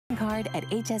card at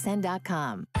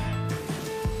hsn.com.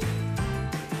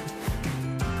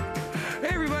 Hey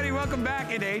everybody, welcome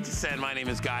back into HSN. My name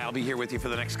is Guy. I'll be here with you for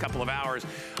the next couple of hours.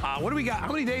 What do we got?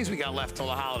 How many days we got left till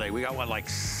the holiday? We got what, like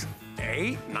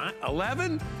 8, 9,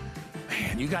 11?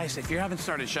 Man, you guys, if you haven't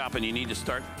started shopping, you need to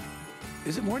start.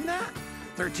 Is it more than that?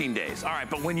 13 days. All right,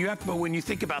 but when you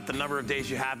think about the number of days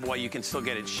you have while you can still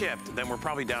get it shipped, then we're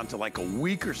probably down to like a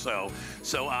week or so.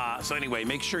 So anyway,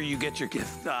 make sure you get your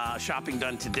gift shopping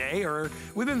done today or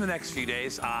within the next few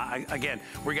days. Again,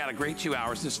 we got a great 2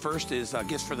 hours. This first is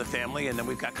gifts for the family, and then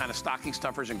we've got kind of stocking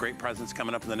stuffers and great presents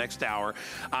coming up in the next hour.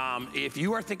 If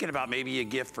you are thinking about maybe a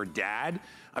gift for Dad,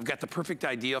 I've got the perfect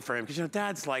idea for him, because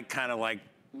Dad's like kind of like,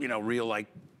 real like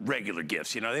regular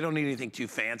gifts. They don't need anything too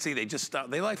fancy.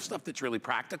 They like stuff that's really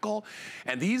practical.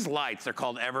 And these lights, they're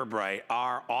called Everbright,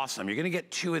 are awesome. You're gonna get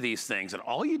 2 of these things, and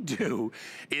all you do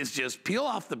is just peel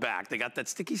off the back. They got that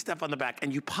sticky stuff on the back,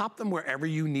 and you pop them wherever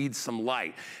you need some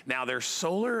light. Now, they're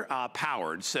solar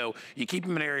powered, so you keep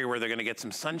them in an area where they're gonna get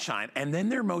some sunshine, and then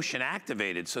they're motion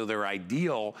activated, so they're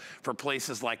ideal for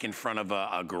places like in front of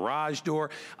a garage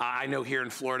door. I know here in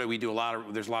Florida, there's a lot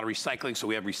of recycling, so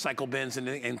we have recycle bins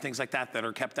and things like that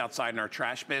are kept outside in our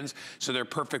trash bins, so they're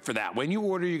perfect for that. When you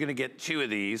order, you're gonna get 2 of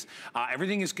these.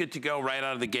 Everything is good to go right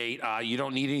out of the gate. You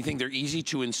don't need anything. They're easy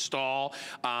to install.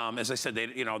 As I said,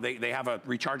 they have a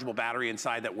rechargeable battery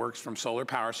inside that works from solar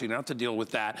power, so you don't have to deal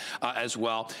with that as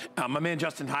well. My man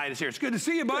Justin Hyde is here. It's good to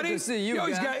see you, buddy. Good to see you, we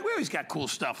always got cool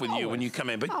stuff with you when you come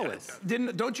in. But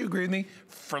don't you agree with me?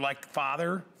 For like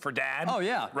father, for dad? Oh,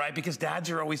 yeah. Right? Because dads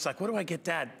are always like, what do I get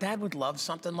Dad? Dad would love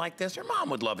something like this. Your mom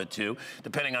would love it too,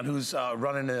 depending on who's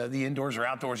running the indoors or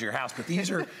outdoors of your house. But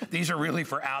these are really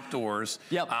for outdoors.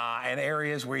 Yep. And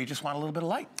areas where you just want a little bit of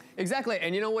light. Exactly,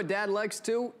 and you know what Dad likes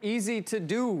too? Easy to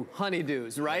do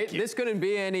honeydews, right? This couldn't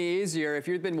be any easier if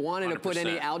you've been wanting 100%. To put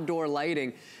any outdoor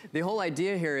lighting. The whole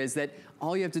idea here is that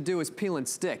all you have to do is peel and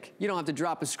stick. You don't have to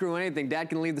drop a screw or anything. Dad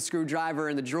can leave the screwdriver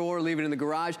in the drawer, leave it in the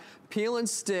garage, peel and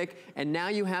stick, and now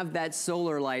you have that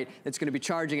solar light that's gonna be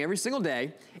charging every single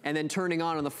day and then turning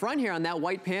on the front here on that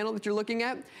white panel that you're looking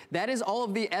at. That is all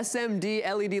of the SMD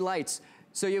LED lights.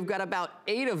 So you've got about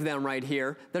 8 of them right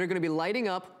here that are gonna be lighting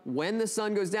up when the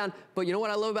sun goes down. But you know what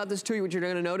I love about this too, what you're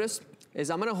gonna notice, is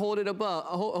I'm gonna hold it above,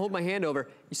 hold my hand over.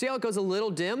 You see how it goes a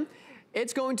little dim?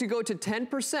 It's going to go to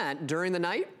 10% during the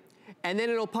night, and then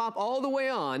it'll pop all the way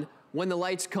on when the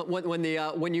lights come, with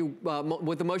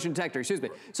the motion detector, excuse me.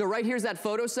 So right here's that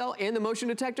photo cell and the motion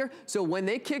detector. So when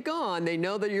they kick on, they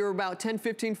know that you're about 10,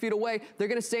 15 feet away. They're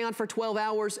gonna stay on for 12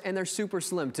 hours, and they're super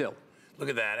slim too. Look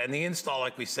at that, and the install,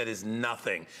 like we said, is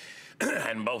nothing.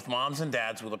 And both moms and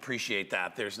dads will appreciate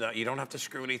that. You don't have to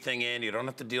screw anything in. You don't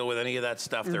have to deal with any of that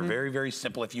stuff. They're very, very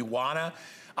simple. If you wanna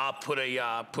put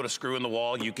a screw in the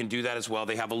wall, you can do that as well.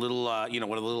 They have a little, one of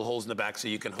the little holes in the back so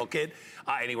you can hook it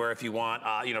anywhere if you want.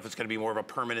 If it's gonna be more of a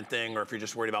permanent thing, or if you're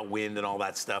just worried about wind and all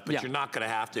that stuff, but you're not gonna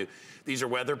have to. These are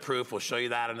weatherproof. We'll show you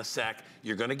that in a sec.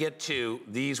 You're gonna get 2.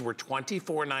 These were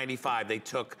 $24.95. They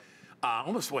took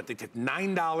they took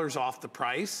 $9 off the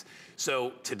price.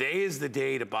 So today is the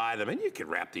day to buy them, and you can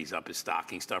wrap these up as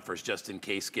stocking stuffers just in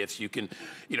case gifts. You can,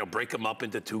 break them up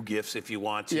into 2 gifts if you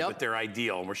want to, but they're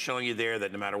ideal. And we're showing you there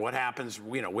that no matter what happens,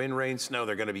 wind, rain, snow,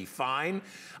 they're gonna be fine.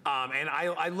 And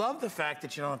I love the fact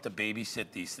that you don't have to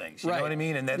babysit these things. You know what I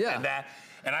mean?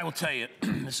 And I will tell you,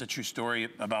 this is a true story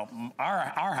about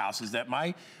our house, is that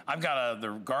I've got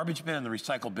the garbage bin and the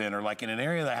recycle bin are like in an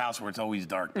area of the house where it's always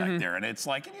dark back there. And it's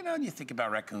like, and you think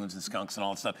about raccoons and skunks and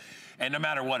all that stuff. And no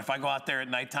matter what, if I go out there at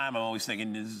nighttime, I'm always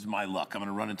thinking, this is my luck. I'm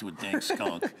gonna run into a dang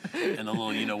skunk and the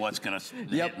little you-know-what's gonna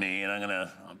hit me, and I'm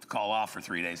gonna call off for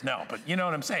 3 days. No, but you know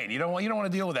what I'm saying. You don't want to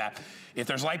deal with that. If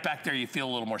there's light back there, you feel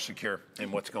a little more secure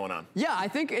in what's going on. Yeah, I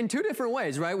think in 2 different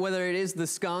ways, right? Whether it is the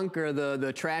skunk or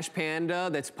the trash panda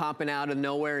that's popping out of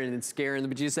nowhere and scaring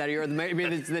the bejesus out of you, or maybe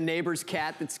it's the neighbor's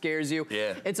cat that scares you.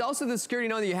 Yeah. It's also the security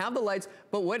knowing that you have the lights,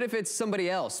 but what if it's somebody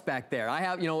else back there?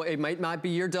 It might not be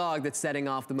your dog that's setting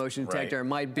off the motion detector. It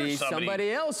might be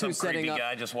somebody else who's setting up. Some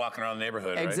creepy guy just walking around the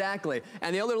neighborhood, Exactly. Right?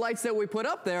 And the other lights that we put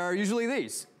up there are usually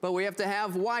these. But we have to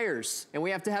have wires, and we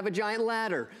have to have a giant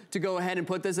ladder to go ahead and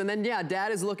put this. And then,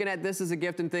 Dad is looking at this as a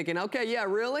gift and thinking, okay,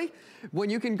 really? When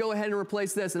you can go ahead and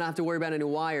replace this and not have to worry about any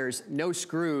wires, no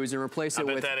screws, and replace it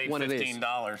with one of these.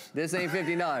 $15. This ain't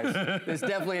 $15. This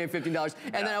definitely ain't $15.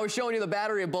 And then I was showing you the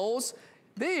battery of bowls.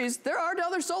 There are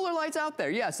other solar lights out there,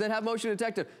 yes, that have motion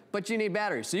detected, but you need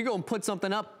batteries. So you go and put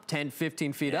something up 10,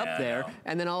 15 feet up there,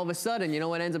 and then all of a sudden, you know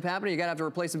what ends up happening? You gotta have to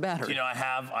replace a battery. You know,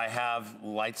 I have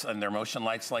lights, and they're motion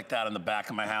lights like that in the back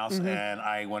of my house, and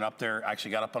I went up there,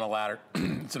 actually got up on a ladder.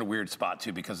 It's in a weird spot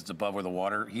too, because it's above where the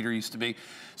water heater used to be,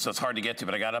 so it's hard to get to,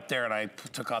 but I got up there and I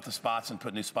took out the spots and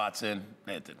put new spots in,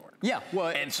 and it didn't work. Yeah, well,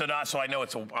 and so I know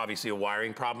it's obviously a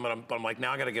wiring problem, but I'm like,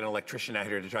 now I gotta get an electrician out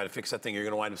here to try to fix that thing. You're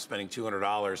gonna wind up spending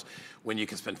 $200 when you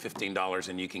can spend $15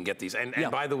 and you can get these. And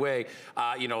by the way,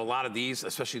 you know, a lot of these,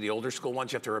 especially the older school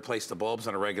ones, you have to replace the bulbs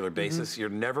on a regular basis. You're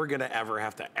never gonna ever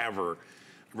have to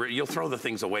you'll throw the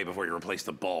things away before you replace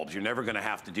the bulbs. You're never gonna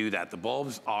have to do that. The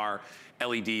bulbs are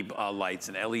LED lights,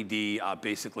 and LED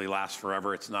basically lasts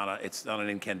forever. It's not an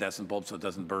incandescent bulb, so it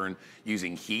doesn't burn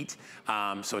using heat.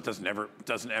 So it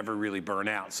doesn't ever really burn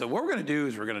out. So what we're gonna do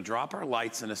is we're gonna drop our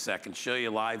lights in a second, show you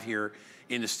live here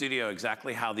in the studio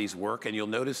exactly how these work, and you'll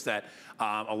notice that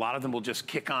a lot of them will just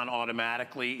kick on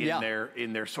automatically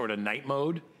in their sort of night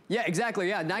mode. Yeah, exactly,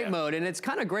 night mode, and it's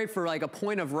kind of great for like a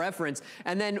point of reference.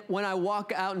 And then when I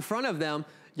walk out in front of them,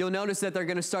 you'll notice that they're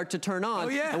gonna start to turn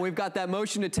on. And we've got that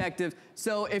motion detective.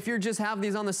 So if you just have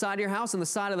these on the side of your house, on the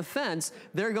side of the fence,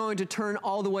 they're going to turn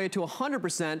all the way to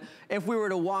 100%. If we were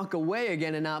to walk away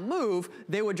again and not move,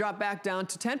 they would drop back down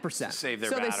to 10%. Save their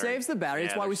battery. So they saves the battery.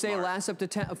 That's why we say it lasts up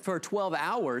to for 12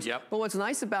 hours. But what's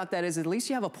nice about that is at least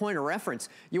you have a point of reference.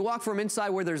 You walk from inside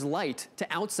where there's light to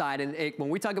outside, and when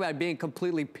we talk about being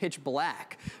completely pitch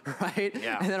black, right?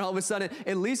 And then all of a sudden,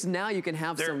 at least now you can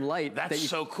have some light. That's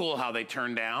so cool how they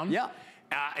turn down.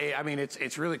 I mean,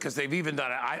 it's really, because they've even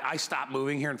done it. I stopped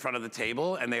moving here in front of the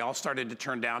table, and they all started to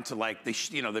turn down to like, they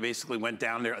basically went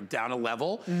down a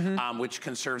level, which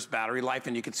conserves battery life.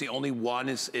 And you can see only one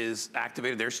is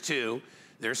activated. There's 2,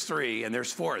 there's 3, and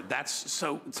there's 4. That's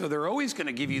so they're always going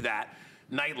to give you that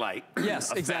nightlight.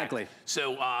 Yes, exactly.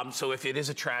 So so if it is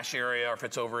a trash area, or if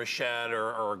it's over a shed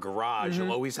or a garage,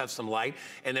 you'll always have some light.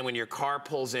 And then when your car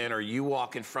pulls in or you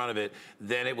walk in front of it,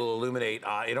 then it will illuminate.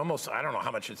 It almost, I don't know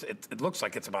how much it looks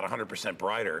like it's about 100%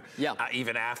 brighter.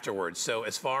 Even afterwards. So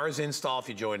as far as install, if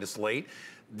you joined us late,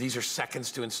 these are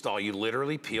seconds to install. You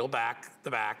literally peel back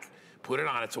the back, put it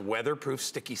on. It's a weatherproof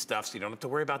sticky stuff, so you don't have to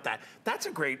worry about that. That's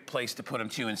a great place to put them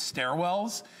too, in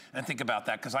stairwells. And think about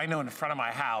that, because I know in front of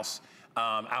my house,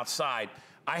 outside,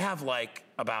 I have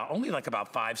only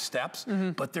about 5 steps,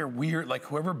 but they're weird. Like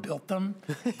whoever built them,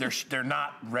 they're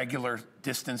not regular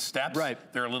distance steps.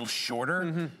 They're a little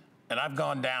shorter. And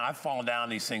I've fallen down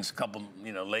these things a couple,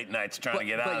 late nights trying to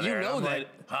get out of there. But you know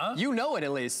that, you know it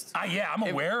at least. Yeah, I'm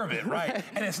aware of it, right.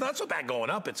 And it's not so bad going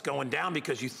up, it's going down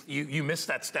because you miss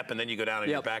that step and then you go down on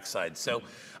your backside. So,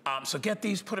 so get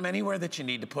these, put them anywhere that you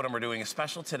need to put them. We're doing a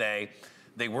special today.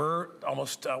 They were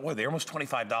almost, they're almost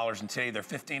 $25, and today they're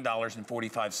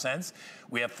 $15.45.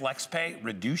 We have FlexPay,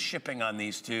 reduced shipping on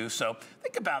these too. So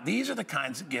think about, these are the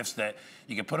kinds of gifts that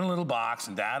you can put in a little box,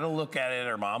 and Dad will look at it,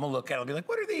 or Mom will look at it and be like,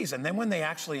 what are these? And then when they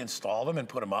actually install them and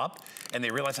put them up, and they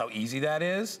realize how easy that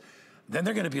is, then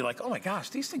they're gonna be like, oh my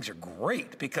gosh, these things are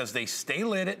great, because they stay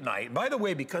lit at night. By the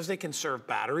way, because they conserve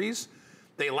batteries,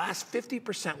 they last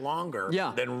 50% longer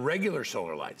than regular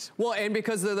solar lights. Well, and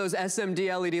because of those SMD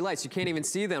LED lights, you can't even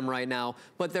see them right now,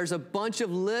 but there's a bunch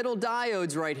of little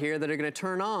diodes right here that are gonna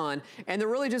turn on, and they're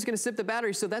really just gonna sip the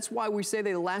battery, so that's why we say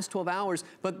they last 12 hours,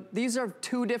 but these are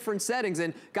 2 different settings,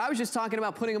 and Guy was just talking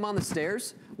about putting them on the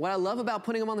stairs. What I love about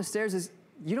putting them on the stairs is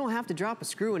you don't have to drop a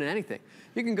screw into anything.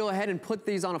 You can go ahead and put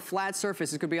these on a flat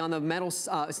surface. It could be on the metal,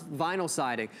 vinyl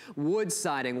siding, wood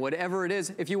siding, whatever it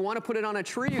is. If you want to put it on a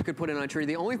tree, you could put it on a tree.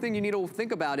 The only thing you need to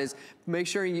think about is make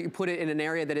sure you put it in an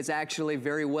area that is actually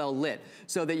very well lit,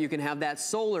 so that you can have that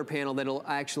solar panel that'll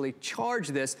actually charge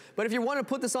this. But if you want to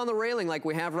put this on the railing like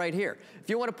we have right here, if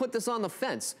you want to put this on the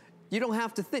fence, you don't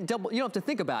have to think you don't have to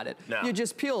think about it. No. You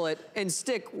just peel it and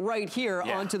stick right here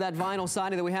onto that vinyl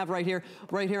siding that we have right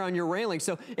here on your railing.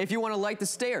 So if you want to light the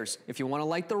stairs, if you want to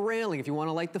light the railing, if you want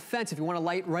to light the fence, if you want to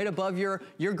light right above your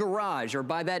garage, or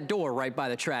by that door right by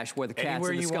the trash where the cats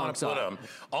and the skunks are. Them.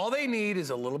 All they need is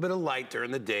a little bit of light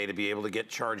during the day to be able to get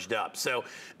charged up. So,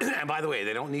 and by the way,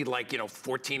 they don't need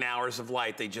 14 hours of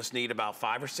light. They just need about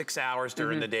 5 or 6 hours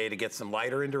during the day to get some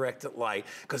light or indirect light,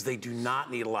 because they do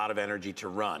not need a lot of energy to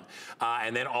run.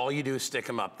 And then all you do is stick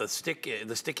them up. The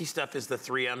sticky stuff is the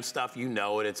 3M stuff. You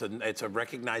know it. It's a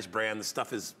recognized brand. The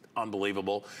stuff is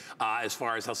unbelievable as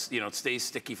far as how it stays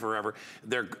sticky forever.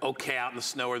 They're okay out in the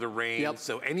snow or the rain.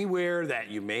 So anywhere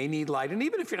that you may need light, and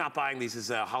even if you're not buying these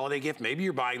as a holiday gift, maybe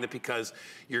you're buying them because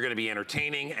you're going to be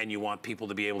entertaining and you want people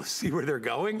to be able to see where they're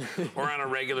going, or on a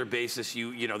regular basis,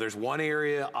 you know there's one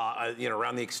area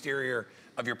around the exterior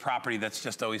of your property that's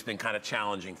just always been kind of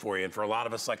challenging for you. And for a lot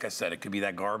of us, like I said, it could be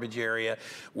that garbage area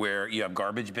where you have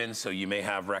garbage bins, so you may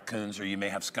have raccoons or you may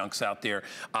have skunks out there.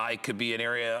 It could be an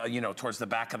area, you know, towards the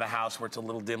back of the house where it's a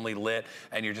little dimly lit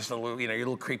and you're just a little, you know, you're a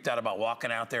little creeped out about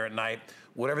walking out there at night.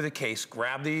 Whatever the case,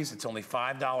 grab these. It's only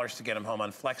 $5 to get them home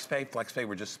on FlexPay. FlexPay,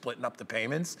 we're just splitting up the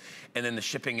payments, and then the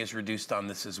shipping is reduced on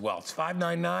this as well. It's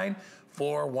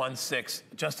 $599-416.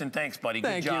 Justin, thanks, buddy.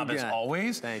 Good job as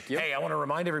always. Thank you. Hey, I want to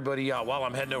remind everybody while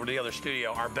I'm heading over to the other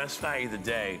studio, our best value of the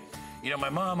day. You know, my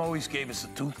mom always gave us a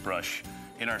toothbrush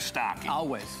in our stocking.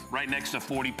 Always. Right next to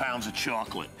 40 pounds of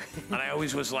chocolate. And I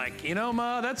always was like, you know,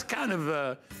 Ma, that's kind of,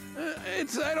 I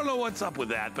don't know what's up with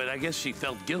that, but I guess she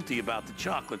felt guilty about the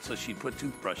chocolate, so she'd put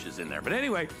toothbrushes in there. But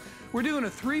anyway, we're doing a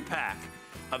 3-pack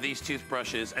of these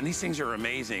toothbrushes, and these things are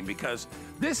amazing because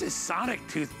this is sonic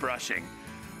toothbrushing.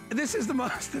 This is the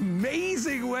most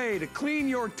amazing way to clean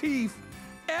your teeth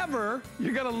ever.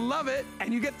 You're gonna love it,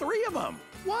 and you get 3 of them.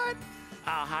 What?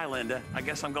 Hi, Linda. I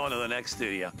guess I'm going to the next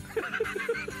studio.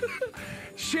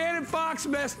 Shannon Fox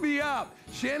messed me up.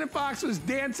 Shannon Fox was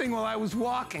dancing while I was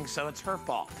walking, so it's her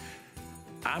fault.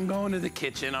 I'm going to the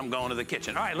kitchen. I'm going to the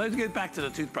kitchen. All right, let's get back to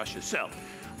the toothbrushes. So,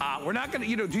 we're not gonna,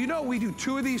 you know, do you know we do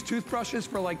 2 of these toothbrushes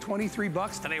for like 23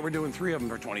 bucks? Today we're doing 3 of them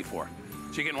for 24.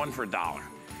 So you're getting 1 for $1.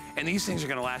 And these things are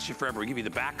gonna last you forever. We give you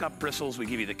the backup bristles, we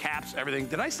give you the caps, everything.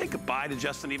 Did I say goodbye to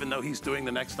Justin even though he's doing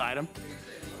the next item?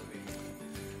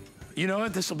 You know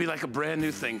what? This will be like a brand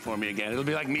new thing for me again. It'll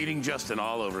be like meeting Justin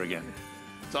all over again.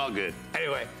 It's all good.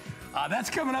 Anyway, that's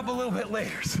coming up a little bit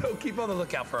later, so keep on the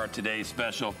lookout for our today's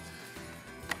special.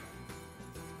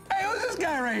 Hey, who's this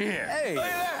guy right here? Hey. Look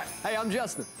at that. Hey, I'm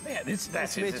Justin. Man, this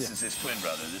is his twin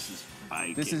brother. This is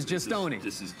Ike. This is Justoni.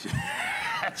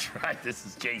 That's right. This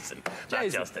is Jason. Not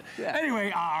Justin. Yeah.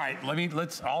 Anyway, all right.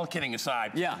 Let's all kidding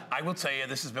aside. Yeah. I will tell you,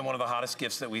 this has been one of the hottest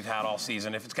gifts that we've had all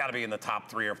season. If it's got to be in the top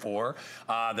 3 or 4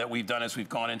 that we've done as we've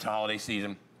gone into holiday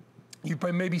season. You've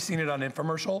maybe seen it on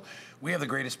infomercial. We have the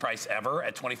greatest price ever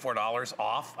at $24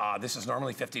 off. This is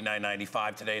normally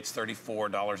 $59.95. Today it's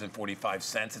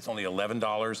 $34.45. It's only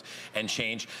 $11 and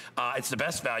change. It's the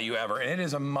best value ever, and it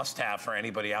is a must-have for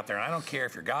anybody out there. And I don't care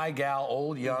if you're guy, gal,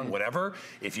 old, young, whatever.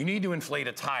 If you need to inflate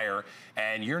a tire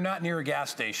and you're not near a gas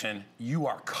station, you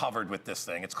are covered with this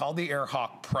thing. It's called the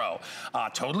AirHawk Pro.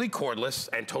 Totally cordless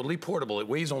and totally portable. It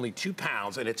weighs only 2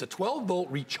 pounds, and it's a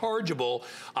 12-volt rechargeable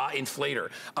inflator.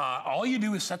 All you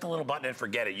do is set the little button and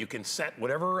forget it. You can set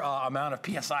whatever amount of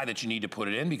PSI that you need to put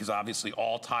it in, because obviously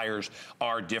all tires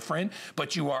are different,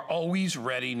 but you are always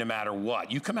ready no matter what.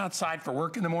 You come outside for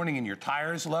work in the morning and your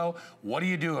tire is low, what do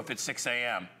you do if it's 6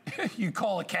 a.m.? You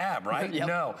call a cab, right? Yep.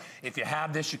 No. If you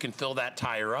have this, you can fill that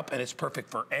tire up, and it's perfect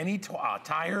for any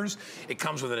tires. It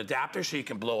comes with an adapter so you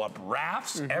can blow up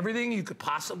rafts, everything you could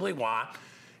possibly want.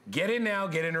 Get in now,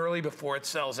 get in early before it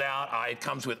sells out. It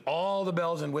comes with all the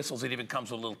bells and whistles. It even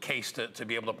comes with a little case to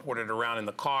be able to port it around in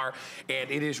the car. And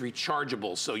it is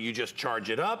rechargeable, so you just charge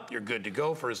it up. You're good to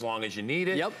go for as long as you need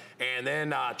it. Yep. And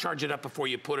then charge it up before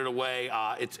you put it away.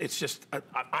 It's just,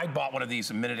 I bought one of these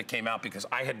the minute it came out because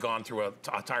I had gone through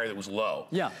a tire that was low.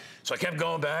 Yeah. So I kept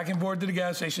going back and forth to the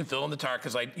gas station, filling the tire,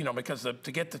 because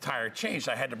to get the tire changed,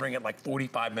 I had to bring it like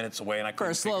 45 minutes away, and I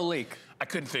couldn't For a slow leak. I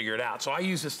couldn't figure it out. So I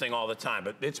use this thing all the time,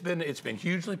 but it's been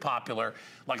hugely popular.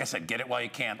 Like I said, get it while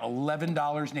you can.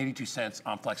 $11.82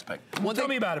 on FlexPay. Tell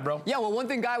me about it, bro. Yeah, well, one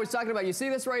thing Guy was talking about, you see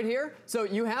this right here? So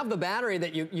you have the battery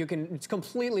that you can, it's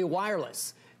completely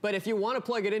wireless. But if you want to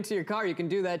plug it into your car, you can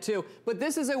do that too. But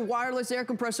this is a wireless air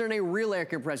compressor and a real air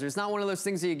compressor. It's not one of those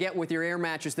things that you get with your air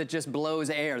mattress that just blows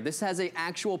air. This has an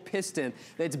actual piston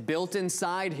that's built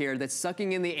inside here that's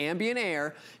sucking in the ambient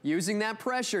air, using that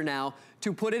pressure now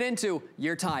to put it into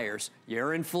your tires,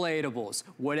 your inflatables,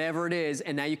 whatever it is,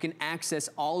 and now you can access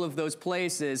all of those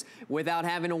places without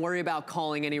having to worry about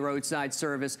calling any roadside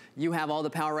service. You have all the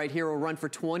power right here. It will run for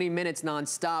 20 minutes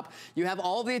nonstop. You have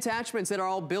all the attachments that are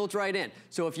all built right in.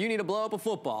 So if you need to blow up a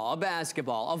football, a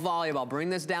basketball, a volleyball, bring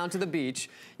this down to the beach.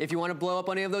 If you want to blow up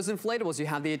any of those inflatables, you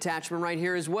have the attachment right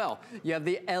here as well. You have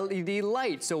the LED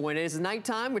light, so when it is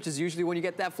nighttime, which is usually when you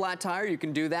get that flat tire, you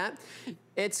can do that.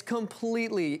 It's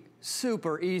completely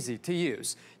super easy to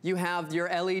use. You have your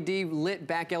LED lit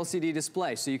back LCD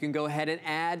display, so you can go ahead and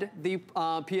add the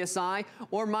PSI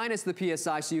or minus the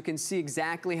PSI so you can see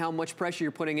exactly how much pressure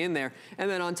you're putting in there. And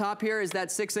then on top here is that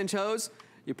 6-inch hose.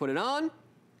 You put it on,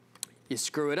 you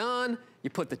screw it on, you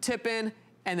put the tip in,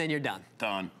 and then you're done.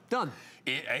 Done. Done.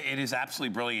 It is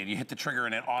absolutely brilliant. You hit the trigger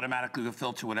and it automatically will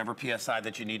fill to whatever PSI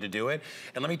that you need to do it.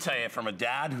 And let me tell you, from a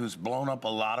dad who's blown up a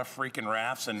lot of freaking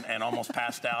rafts and almost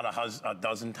passed out a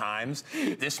dozen times,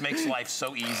 this makes life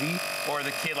so easy. Or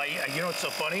the kid, like, you know what's so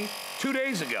funny? 2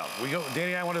 days ago,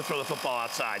 Danny and I wanted to throw the football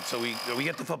outside. So we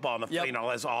get the football in the, you know,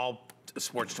 as all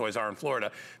sports toys are in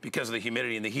Florida, because of the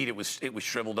humidity and the heat, it was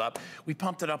shriveled up. We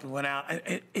pumped it up and went out.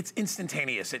 It's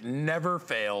instantaneous. It never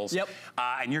fails. Yep.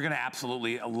 And you're going to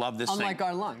absolutely love this thing. Unlike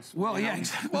our lungs. Well, yeah,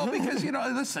 exactly. Well, because, you know,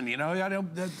 listen, you know,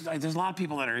 there's a lot of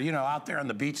people that are, you know, out there on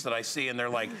the beach that I see, and they're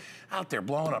like out there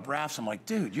blowing up rafts. I'm like,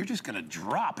 dude, you're just going to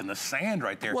drop in the sand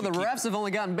right there. Well, the rafts have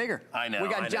only gotten bigger. I know. We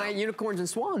got giant unicorns and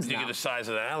swans now. You get the size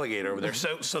of the alligator over there.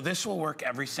 So this will work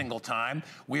every single time.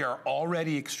 We are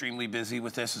already extremely busy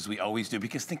with this, as we always do,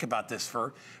 because think about this,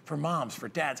 for moms, for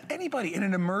dads, anybody in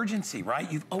an emergency, right?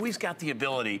 You've always got the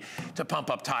ability to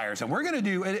pump up tires. And we're going to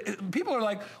do, people are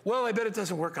like, well, I bet it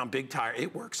doesn't work on big tires.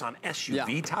 It works on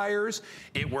SUV tires.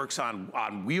 It works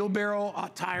on wheelbarrow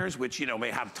tires, which, you know, may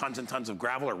have tons and tons of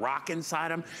gravel or rock inside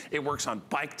them. It works on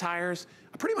bike tires.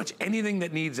 Pretty much anything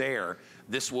that needs air,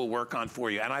 this will work on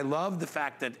for you. And I love the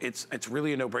fact that it's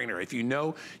really a no-brainer. If you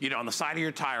know, on the side of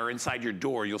your tire, inside your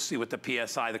door, you'll see what the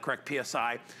PSI, the correct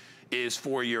PSI is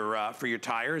for your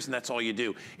tires, and that's all you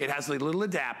do. It has a little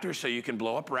adapter so you can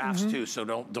blow up rafts too, so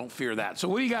don't fear that. So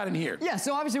what do you got in here? Yeah,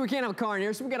 so obviously we can't have a car in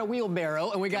here, so we got a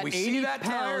wheelbarrow, and we got 80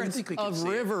 pounds of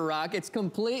river rock. It's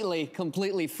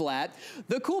completely flat.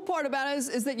 The cool part about it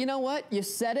is that, you know what? You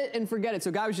set it and forget it. So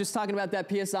Guy was just talking about that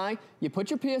PSI. You put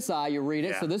your PSI, you read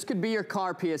it. So this could be your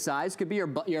car PSI. This could be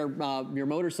your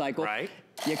motorcycle. Right.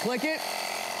 You click it.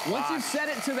 Once you've set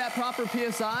it to that proper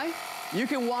PSI, you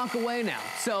can walk away now.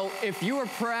 So if you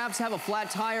perhaps have a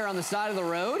flat tire on the side of the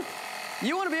road,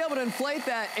 you want to be able to inflate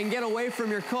that and get away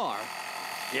from your car.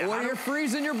 Yeah, or you're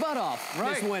freezing your butt off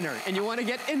this winter and you want to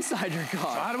get inside your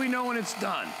car. So how do we know when it's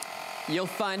done? You'll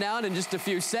find out in just a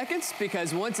few seconds,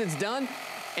 because once it's done,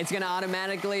 it's going to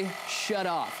automatically shut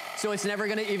off. So it's never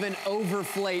going to even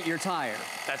overflate your tire.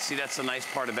 That's the nice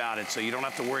part about it. So you don't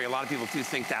have to worry. A lot of people do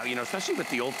think that, especially with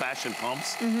the old-fashioned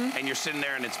pumps, and you're sitting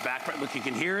there and it's back. Look, you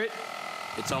can hear it.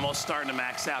 It's almost starting to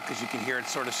max out because you can hear it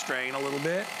sort of straying a little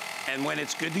bit. And when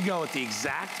it's good to go at the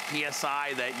exact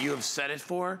PSI that you have set it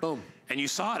for, boom. And you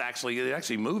saw it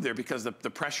actually moved there because the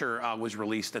pressure was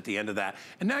released at the end of that.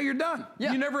 And now you're done.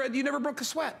 Yeah. You never broke a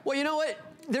sweat. Well, you know what?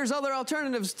 There's other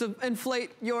alternatives to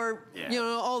inflate your,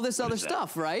 all this other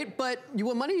stuff, right? But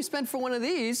what money you spend for one of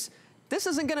these, this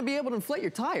isn't going to be able to inflate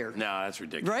your tire. No, that's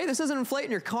ridiculous. Right? This isn't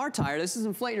inflating your car tire. This isn't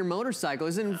inflating your motorcycle.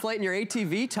 This isn't inflating your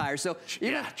ATV tire. So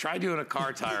try doing a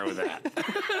car tire with that.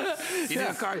 Do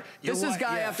a car. This is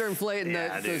Guy after inflating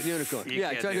those unicorns.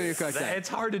 Try doing your car tire. It's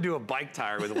hard to do a bike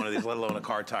tire with one of these, let alone a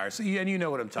car tire. So and you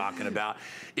know what I'm talking about.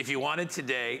 If you want it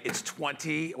today, it's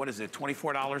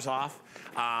 $24 off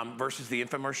versus the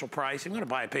infomercial price. If you want to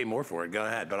buy it, pay more for it, go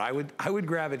ahead. But I would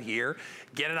grab it here.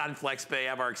 Get it on FlexPay.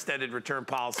 Have our extended return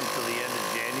policy till the end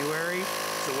of January.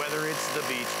 So whether it's the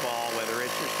beach ball, whether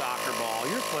it's your soccer ball,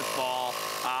 your football,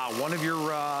 one of your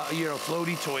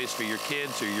floaty toys for your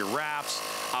kids or your rafts,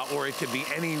 or it could be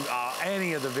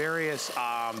any of the various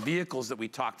vehicles that we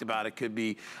talked about. It could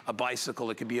be a bicycle,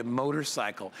 it could be a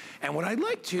motorcycle. And what I'd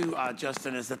like to,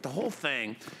 Justin, is that the whole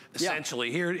thing,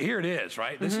 essentially, here it is,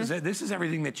 right? This is it. This is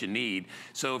everything that you need.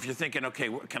 So if you're thinking, okay,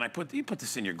 can you put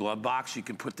this in your glove box? You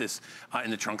can put this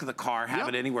in the trunk of the car, have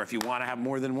it anywhere. If you want to have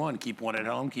more than one, keep one at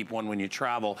home, keep one when you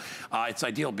travel. It's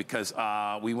ideal because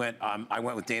I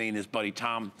went with Danny and his buddy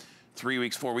Tom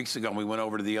 4 weeks ago, and we went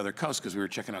over to the other coast because we were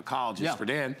checking out colleges for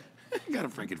Dan. Got a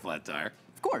freaking flat tire.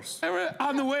 Of course.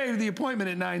 On the way to the appointment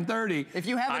at 9:30. If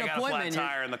you have an appointment, I got a flat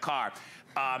tire in the car.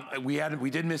 We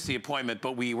did miss the appointment,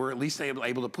 but we were at least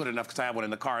able to put enough, because I have one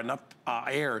in the car, enough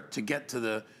air to get to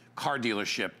the car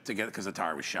dealership because the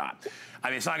tire was shot. I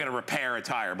mean, it's not going to repair a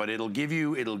tire, but it'll give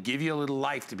you a little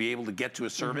life to be able to get to a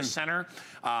service center.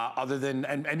 Other than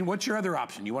and what's your other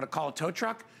option? You want to call a tow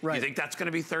truck? Right. You think that's going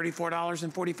to be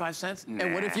 $34.45? Nah.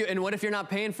 And what if you're not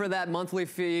paying for that monthly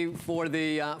fee for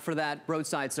that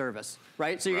roadside service?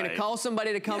 Right. So you're going to call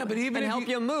somebody to come and help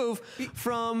you move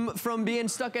from being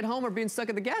stuck at home or being stuck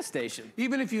at the gas station.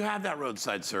 Even if you have that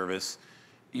roadside service,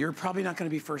 you're probably not going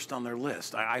to be first on their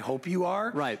list. I hope you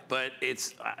are. Right. But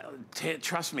it's,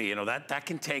 trust me, you know, that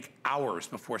can take hours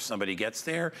before somebody gets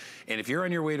there. And if you're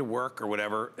on your way to work or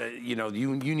whatever, you know,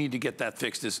 you need to get that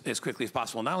fixed as quickly as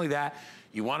possible. Not only that,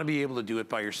 you want to be able to do it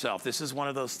by yourself. This is one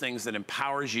of those things that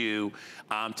empowers you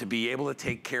to be able to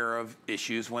take care of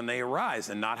issues when they arise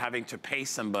and not having to pay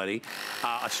somebody,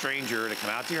 a stranger, to come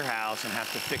out to your house and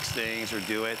have to fix things or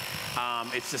do it.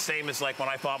 It's the same as like when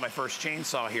I bought my first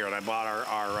chainsaw here and I bought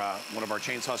one of our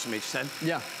chainsaws from HSN.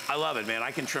 Yeah. I love it, man.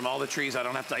 I can trim all the trees. I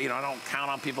don't have to, you know, I don't count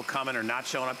on people coming or not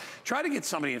showing up. Try to get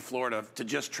somebody in Florida to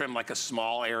just trim like a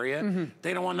small area.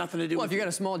 They don't want nothing to do with it. Well, if you got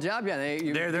a small job, yeah.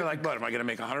 They're like, what, am I going to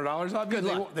make $100 off? Good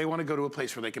luck. They want to go to a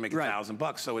place where they can make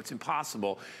 $1,000, so it's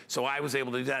impossible. So I was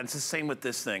able to do that. And it's the same with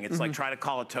this thing. It's like trying to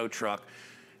call a tow truck.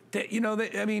 You know,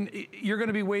 I mean, you're going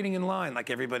to be waiting in line like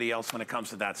everybody else when it comes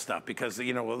to that stuff because,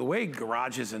 you know, the way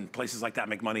garages and places like that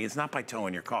make money is not by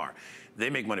towing your car. They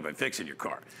make money by fixing your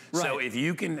car. Right. So if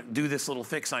you can do this little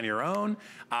fix on your own,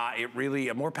 it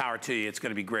really, more power to you. It's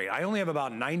going to be great. I only have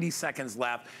about 90 seconds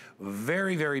left.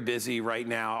 Very, very busy right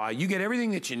now. You get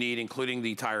everything that you need, including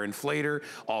the tire inflator,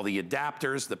 all the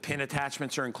adapters, the pin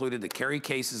attachments are included, the carry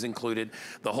case is included.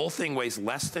 The whole thing weighs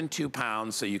less than 2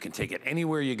 pounds, so you can take it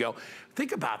anywhere you go.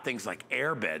 Think about things like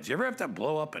air beds. You ever have to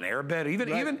blow up an air bed?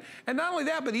 Even, and not only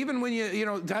that, but even when you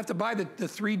know, have to buy the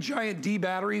 3 giant D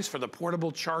batteries for the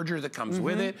portable charger that comes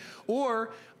with it,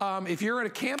 or if you're at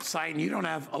a campsite and you don't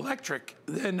have electric,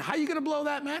 then how are you going to blow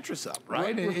that mattress up,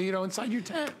 right? You know, inside your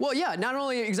tent. Well, yeah, not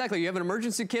only exactly, you have an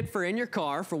emergency kit for in your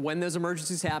car for when those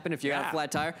emergencies happen if you have a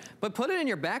flat tire, but put it in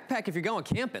your backpack if you're going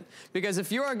camping. Because if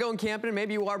you are going camping and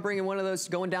maybe you are bringing one of those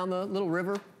going down the little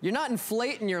river, you're not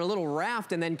inflating your little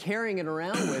raft and then carrying it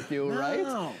around with you,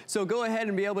 right? So go ahead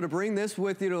and be able to bring this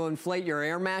with you to inflate your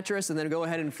air mattress and then go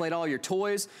ahead and inflate all your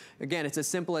toys. Again, it's as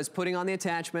simple as putting on the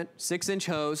attachment, 6-inch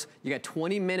hose, you got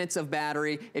 20 minutes of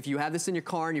battery. If you have this in your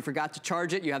car and you forgot to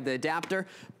charge it, you have the adapter,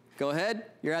 go ahead,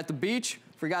 you're at the beach,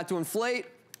 forgot to inflate,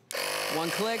 1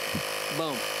 click,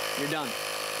 boom, you're done.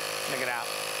 Check it out.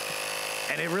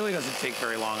 And it really doesn't take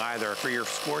very long either. For your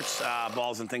sports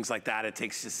balls and things like that, it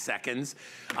takes just seconds.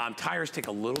 Tires take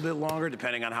a little bit longer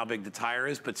depending on how big the tire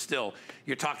is, but still,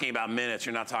 you're talking about minutes.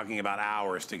 You're not talking about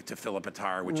hours to fill up a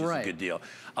tire, which is a good deal.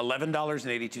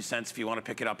 $11.82 if you want to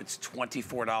pick it up. It's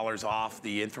 $24 off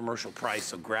the infomercial price,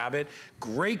 so grab it.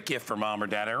 Great gift for mom or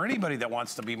dad or anybody that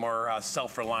wants to be more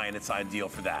self-reliant. It's ideal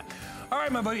for that. All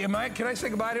right, my buddy, can I say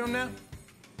goodbye to him now?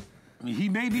 I mean, he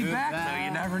may be back, though.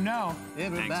 You never know.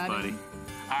 Everybody. Thanks, buddy.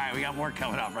 All right, we got more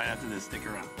coming up right after this. Stick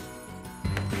around.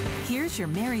 Here's your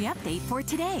Merry update for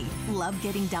today. Love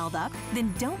getting dolled up?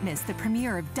 Then don't miss the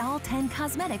premiere of Doll 10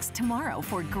 Cosmetics tomorrow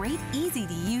for great,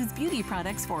 easy-to-use beauty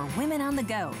products for women on the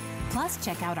go. Plus,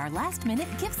 check out our last-minute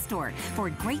gift store for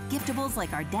great giftables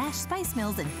like our Dash Spice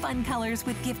Mills in fun colors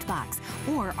with gift box,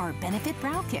 or our Benefit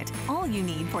Brow Kit, all you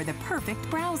need for the perfect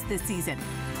brows this season.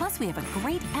 Plus, we have a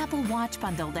great Apple Watch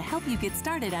bundle to help you get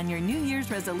started on your New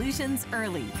Year's resolutions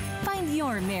early. Find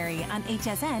your Merry on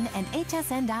HSN and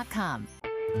hsn.com.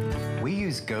 We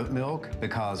use goat milk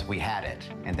because we had it,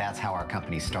 and that's how our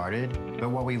company started. But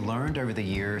what we learned over the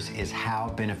years is how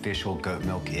beneficial goat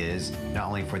milk is, not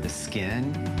only for the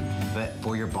skin, but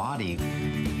for your body.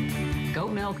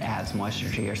 Goat milk adds moisture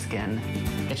to your skin.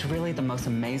 It's really the most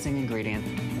amazing ingredient.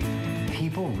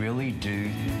 People really do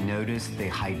notice the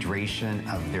hydration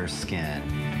of their skin.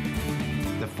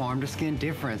 The farm-to-skin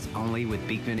difference only with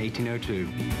Beekman 1802.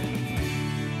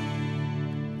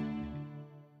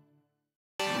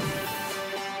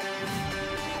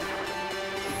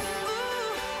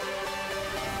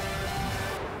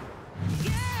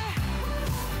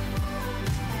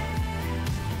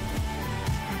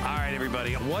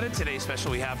 What a Today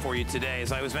special we have for you today.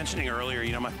 As I was mentioning earlier,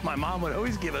 you know, my mom would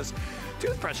always give us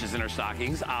toothbrushes in her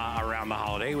stockings around the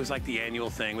holiday. It was like the annual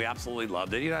thing. We absolutely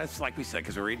loved it. You know, it's like we said,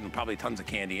 because we were eating probably tons of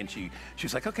candy, and she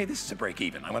was like, okay, this is a break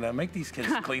even. I'm gonna make these kids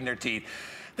clean their teeth.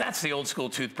 That's the old school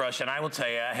toothbrush, and I will tell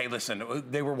you, hey, listen,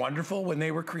 they were wonderful when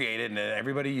they were created, and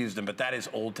everybody used them, but that is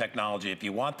old technology. If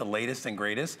you want the latest and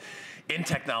greatest in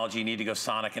technology, you need to go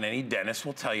Sonic, and any dentist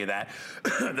will tell you that,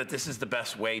 that this is the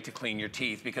best way to clean your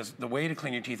teeth, because the way to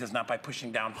clean your teeth is not by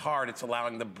pushing down hard, it's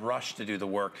allowing the brush to do the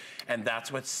work, and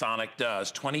that's what Sonic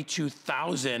does.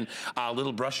 22,000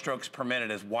 little brush strokes per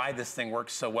minute is why this thing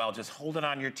works so well. Just hold it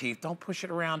on your teeth. Don't push it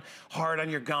around hard on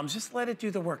your gums. Just let it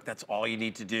do the work. That's all you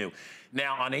need to do.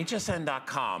 Now, on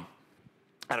hsn.com,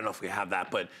 I don't know if we have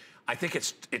that, but I think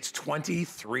it's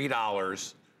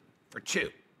 $23 for 2.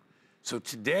 So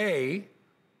today,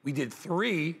 we did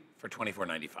 3 for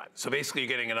 $24.95. So basically you're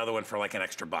getting another one for like an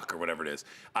extra buck or whatever it is.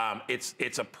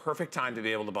 It's a perfect time to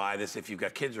be able to buy this if you've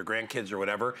got kids or grandkids or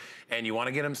whatever, and you want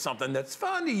to get them something that's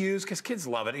fun to use because kids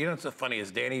love it. You know what's so funny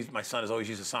is my son has always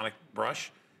used a sonic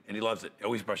brush. And he loves it. He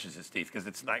always brushes his teeth because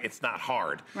it's not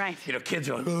hard. Right. You know, kids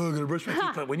are like, oh, I'm gonna brush my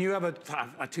teeth. But when you have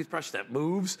a toothbrush that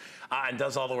moves and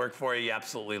does all the work for you, you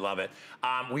absolutely love it.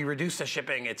 We reduced the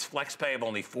shipping. It's flex pay of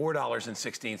only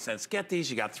 $4.16. Get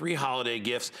these. You got 3 holiday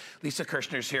gifts. Lisa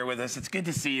Kirshner's here with us. It's good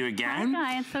to see you again.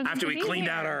 Hi, it's so good After to be cleaned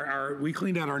here. out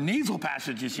our our nasal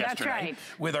passages yesterday right.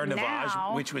 with our Navage,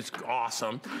 Now. which was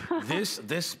awesome.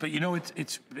 But you know,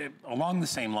 it's along the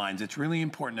same lines. It's really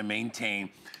important to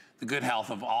maintain the good health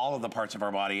of all of the parts of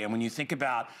our body. And when you think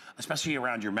about, especially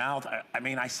around your mouth, I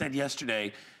mean, I said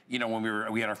yesterday, you know, when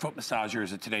we had our foot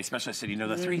massagers today, especially I said, you know,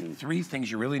 the three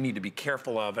things you really need to be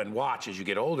careful of and watch as you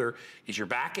get older is your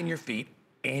back and your feet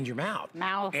and your mouth.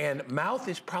 And mouth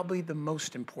is probably the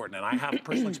most important. And I have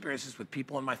personal experiences with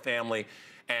people in my family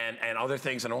and other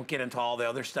things. And I won't get into all the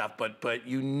other stuff, but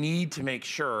you need to make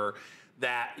sure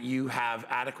that you have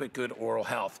adequate, good oral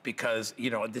health because,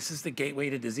 you know, this is the gateway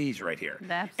to disease right here.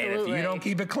 Absolutely. And if you don't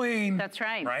keep it clean. That's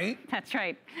right. Right? That's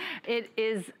right. It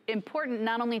is important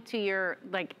not only to your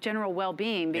general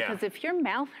well-being, because if your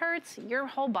mouth hurts, your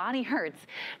whole body hurts.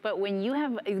 But when you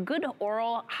have a good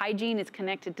oral hygiene, it's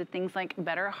connected to things like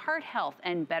better heart health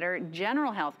and better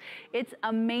general health. It's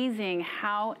amazing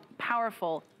how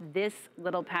powerful this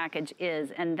little package is,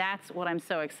 and that's what I'm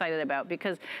so excited about,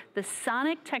 because the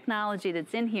sonic technology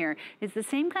that's in here is the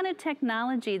same kind of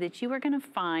technology that you are going to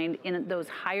find in those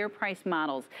higher price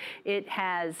models. It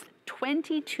has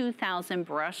 22,000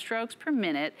 brush strokes per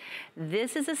minute.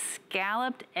 This is a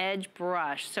scalloped edge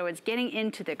brush, so it's getting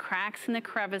into the cracks and the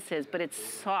crevices, but it's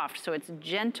soft, so it's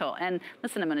gentle. And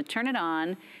listen, I'm going to turn it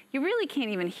on. You really can't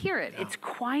even hear it. It's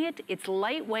quiet, it's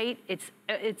lightweight, it's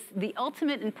the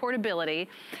ultimate in portability,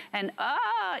 and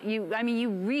you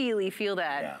really feel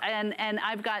that. And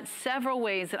I've got several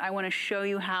ways that I want to show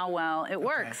you how well it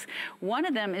works. One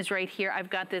of them is right here. I've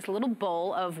got this little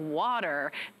bowl of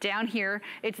water down here.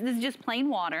 This is just plain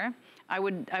water. I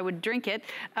would drink it,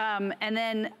 and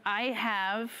then I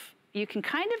have. You can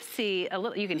kind of see a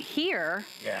little, you can hear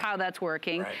how that's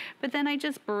working, but then I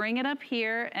just bring it up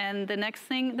here, and the next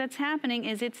thing that's happening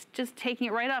is it's just taking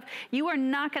it right off. You are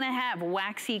not gonna have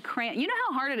waxy crayon. You know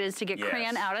how hard it is to get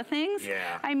crayon out of things?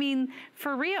 I mean,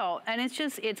 for real, and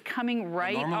it's coming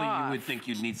right off. Normally you would think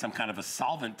you'd need some kind of a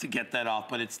solvent to get that off,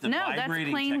 but it's the vibrating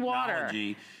that's plain technology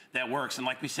water that works. And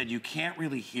like we said, you can't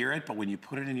really hear it, but when you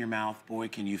put it in your mouth, boy,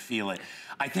 can you feel it.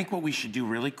 I think what we should do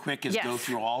really quick is go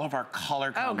through all of our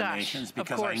color combinations,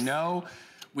 because I know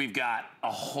we've got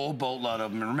a whole boatload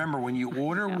of them. And remember, when you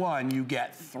order one, you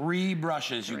get 3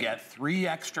 brushes, you get 3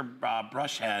 extra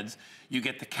brush heads, you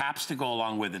get the caps to go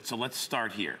along with it. So let's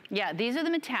start here. Yeah, these are the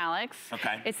metallics.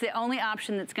 It's the only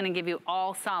option that's gonna give you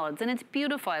all solids, and it's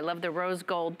beautiful. I love the rose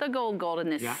gold, the gold in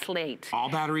this slate. All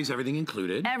batteries, everything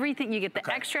included. Everything, you get the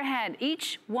extra head.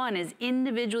 Each one is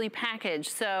individually packaged,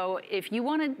 so if you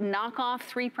wanna knock off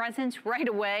 3 presents right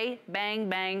away, bang,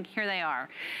 bang, here they are.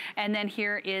 And then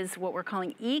here is what we're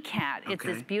calling ECAT. It's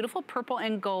this beautiful purple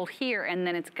and gold here, and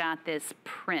then it's got this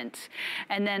print.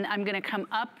 And then I'm gonna come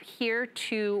up here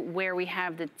to where we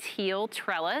have the teal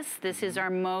trellis. This is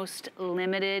our most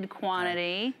limited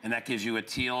quantity. And that gives you a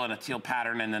teal and a teal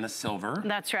pattern and then a silver.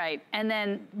 That's right. And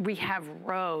then we have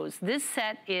rose. This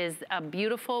set is a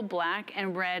beautiful black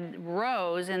and red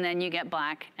rose, and then you get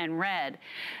black and red.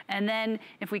 And then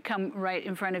if we come right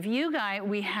in front of you, Guy,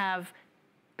 we have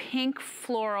pink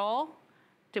floral.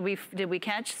 Did we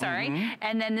catch? Sorry.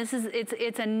 And then this is,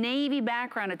 it's a navy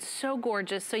background. It's so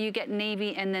gorgeous. So you get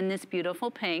navy and then this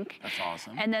beautiful pink. That's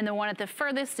awesome. And then the one at the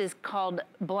furthest is called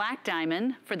Black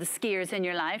Diamond for the skiers in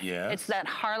your life. It's that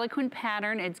Harlequin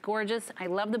pattern. It's gorgeous. I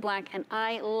love the black, and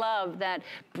I love that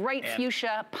bright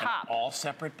fuchsia pop. And all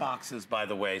separate boxes, by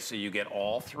the way, so you get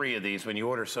all 3 of these when you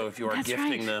order. So if you are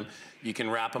gifting them, you can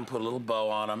wrap them, put a little bow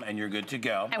on them, and you're good to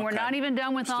go. And we're not even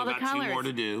done with all the colors. Still got 2 more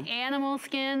to do. Animal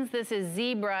skins. This is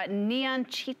zebra, neon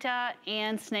cheetah,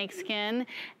 and snake skin.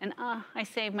 And I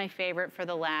saved my favorite for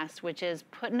the last, which is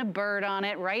putting a bird on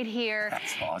it right here.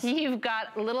 That's awesome. You've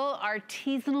got little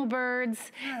artisanal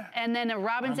birds, and then a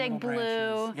robin's egg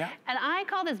blue. And I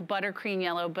call this buttercream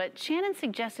yellow, but Shannon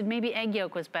suggested maybe egg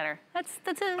yolk was better. That's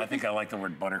I think I like the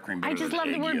word buttercream better. I just love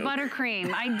the word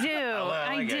buttercream. I do.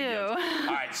 I do.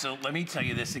 All right, so let me tell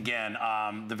you this again.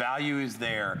 The value is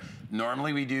there.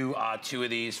 Normally we do 2 of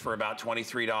these for about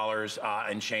 $23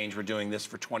 and change. We're doing this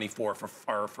for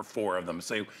 $24 for 4 of them.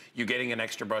 So you're getting an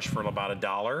extra brush for about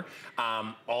 $1.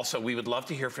 Also, we would love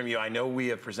to hear from you. I know we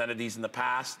have presented these in the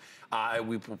past.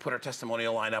 We will put our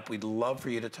testimonial line up. We'd love for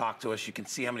you to talk to us. You can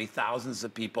see how many thousands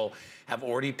of people have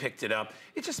already picked it up.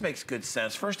 It just makes good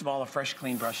sense. First of all, a fresh,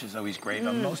 clean brush is always great,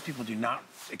 but most people do not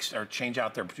change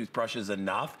out their toothbrushes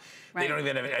enough. Right. They don't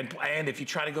even have, and if you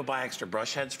try to go buy extra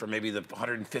brush heads for maybe the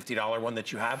 $150 one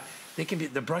that you have, they can be,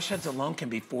 the brush heads alone can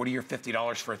be $40 or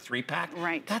 $50 for a 3-pack.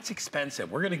 Right. That's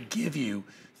expensive. We're gonna give you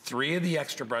 3 of the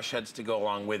extra brush heads to go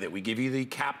along with it. We give you the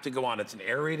cap to go on. It's an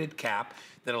aerated cap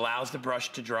that allows the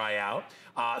brush to dry out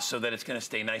so that it's gonna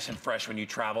stay nice and fresh when you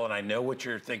travel. And I know what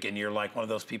you're thinking. You're like one of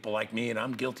those people like me, and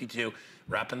I'm guilty too,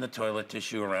 wrapping the toilet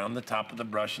tissue around the top of the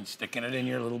brush and sticking it in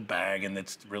your little bag, and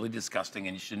it's really disgusting,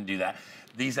 and you shouldn't do that.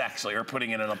 These actually are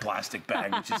putting it in a plastic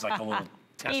bag, which is like a little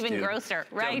test even tube. Grosser,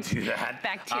 right? Don't do that.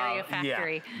 Bacteria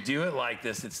factory. Yeah. Do it like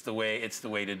this. It's the way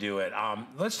to do it.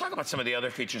 Let's talk about some of the other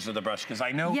features of the brush, because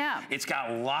I know it's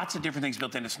got lots of different things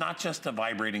built in. It's not just a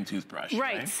vibrating toothbrush.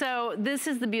 Right. So this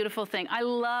is the beautiful thing. I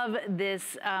love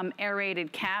this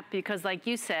aerated cap because, like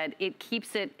you said,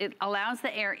 it allows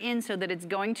the air in so that it's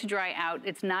going to dry out.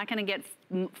 It's not going to get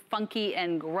funky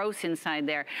and gross inside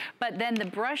there. But then the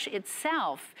brush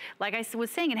itself, like I was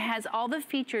saying, it has all the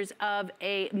features of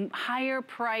a higher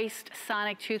priced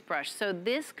sonic toothbrush. So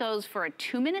this goes for a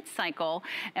 2-minute cycle,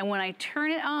 and when I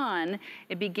turn it on,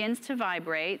 it begins to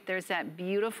vibrate. There's that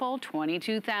beautiful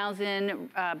 22,000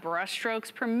 brush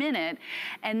strokes per minute,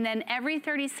 and then every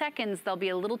 30 seconds there'll be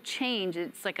a little change.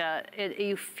 It's like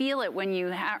you feel it when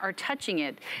you are touching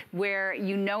it, where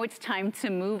you know it's time to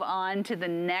move on to the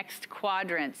next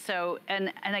quadrant. So,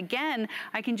 and again,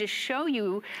 I can just show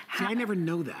you how— See, I never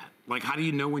know that. Like, how do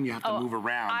you know when you have to move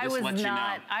around? I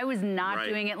was not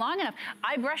doing it long enough.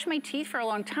 I brushed my teeth for a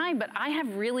long time, but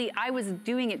I was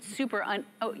doing it super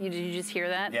did you just hear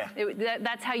that? Yeah.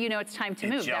 That's how you know it's time to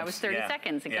move. That was 30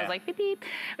 seconds. It goes like beep, beep.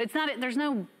 It's not, there's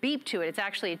no beep to it. It's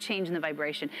actually a change in the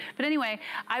vibration. But anyway,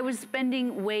 I was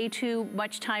spending way too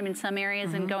much time in some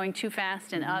areas and going too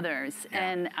fast in others. Yeah.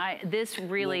 And this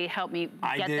really helped me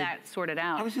get that sorted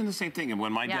out. I was doing the same thing. And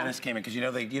when my dentist came in,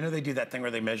 because they do that thing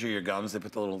where they measure your gums, they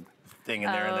put the little thing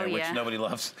in there, which nobody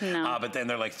loves. No. But then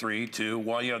they're like 3, 2,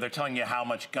 1. They're telling you how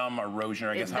much gum erosion,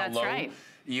 or I guess how low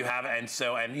you have. And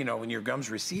so, when your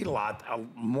gums recede a lot,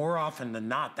 more often than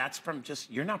not, that's from just,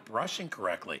 you're not brushing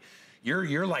correctly.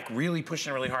 You're like really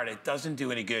pushing really hard. It doesn't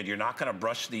do any good. You're not gonna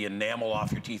brush the enamel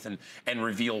off your teeth and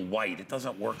reveal white. It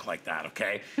doesn't work like that,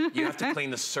 okay? You have to clean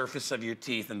the surface of your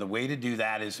teeth, and the way to do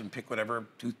that is pick whatever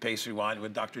toothpaste you want.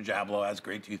 With Dr. Jablo has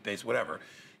great toothpaste, whatever.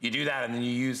 You do that, and then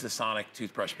you use the sonic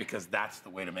toothbrush, because that's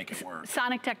the way to make it work.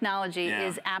 Sonic technology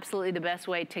is absolutely the best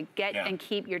way to get and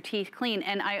keep your teeth clean.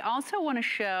 And I also want to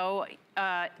show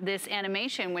this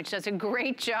animation, which does a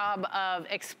great job of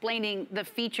explaining the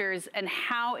features and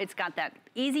how it's got that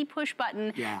easy push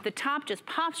button. The top just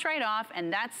pops right off,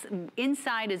 and that's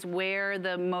inside is where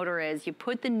the motor is. You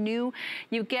put you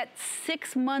get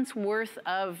 6 months worth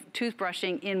of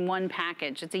toothbrushing in one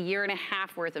package. It's a 1.5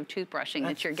 years worth of toothbrushing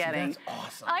that you're getting. That's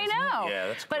awesome. I know. Yeah,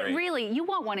 that's great. But really, you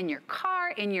want one in your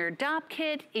car, in your dop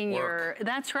kit, in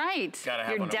that's right. Gotta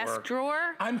have your desk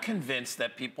drawer. I'm convinced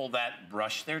that people that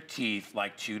brush their teeth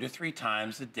like 2 to 3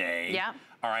 times a day.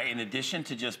 All right, in addition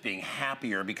to just being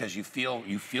happier because you feel good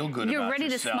about yourself. You're ready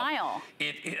to smile.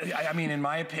 I mean, in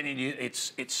my opinion,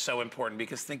 it's so important,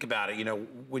 because think about it.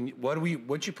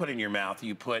 What you put in your mouth,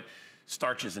 you put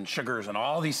starches and sugars and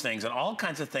all these things and all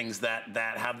kinds of things that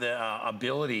have the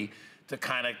ability to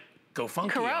kind of go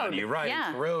funky on you, right?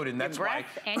 And corrode, and that's why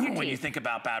when you think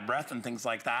about bad breath and things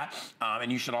like that,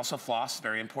 and you should also floss,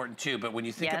 very important too. But when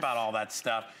you think about all that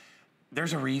stuff,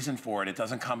 there's a reason for it. It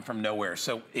doesn't come from nowhere.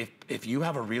 So if you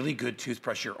have a really good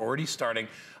toothbrush, you're already starting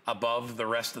above the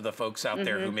rest of the folks out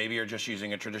there who maybe are just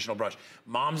using a traditional brush.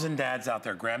 Moms and dads out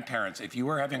there, grandparents, if you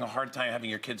are having a hard time having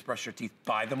your kids brush their teeth,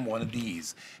 buy them one of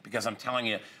these, because I'm telling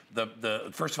you,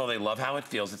 first of all, they love how it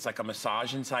feels. It's like a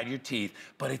massage inside your teeth,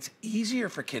 but it's easier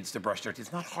for kids to brush their teeth.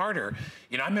 It's not harder.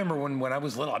 I remember when I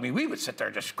was little, we would sit there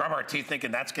and just scrub our teeth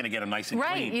thinking that's gonna get them nice and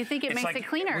clean. Right, you think it makes it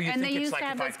cleaner. And they used to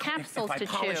have those capsules to chew.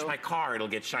 If I polish my car, it'll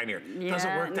get shinier. It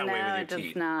doesn't work that way with your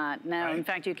teeth. No, it does not. No, in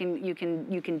fact, you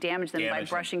can damage them by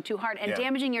brushing too hard and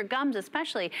damaging your gums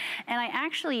especially. And I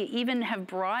actually even have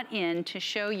brought in to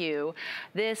show you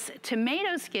this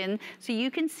tomato skin, so you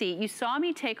can see. You saw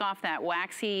me take off that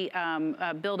waxy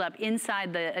buildup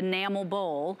inside the enamel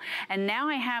bowl, and now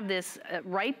I have this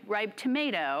ripe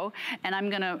tomato, and I'm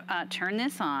gonna turn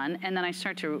this on, and then I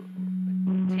start to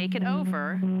take it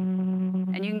over,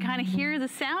 and you can kind of hear the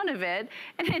sound of it,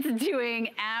 and it's doing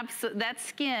that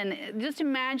skin. Just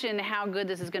imagine how good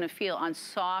this is gonna feel on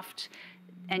soft,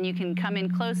 and you can come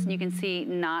in close and you can see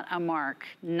not a mark,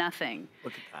 nothing.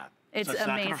 Look at that. It's so it's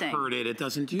amazing. not going to hurt it. It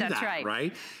doesn't do That's that,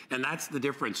 right? And that's the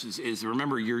difference. Is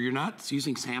remember, you're not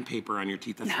using sandpaper on your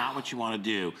teeth. That's not what you want to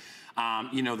do.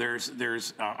 You know,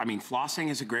 I mean, flossing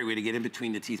is a great way to get in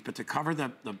between the teeth, but to cover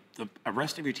the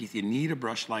rest of your teeth, you need a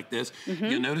brush like this.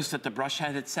 You'll notice that the brush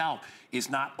head itself is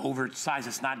not oversized.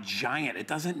 It's not giant. It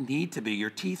doesn't need to be. Your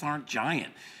teeth aren't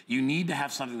giant. You need to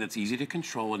have something that's easy to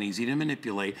control and easy to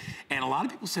manipulate. And a lot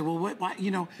of people say, well, what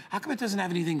you know, how come it doesn't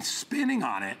have anything spinning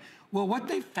on it? Well, what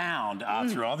they found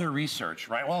through all their research,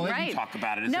 right? Well, let me talk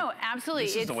about it. No, absolutely.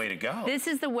 This is the way to go. This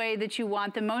is the way that you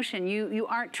want the motion. You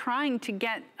aren't trying to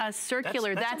get a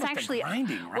circular. That's actually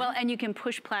grinding, right? Well, and you can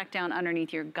push plaque down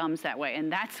underneath your gums that way, and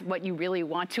that's what you really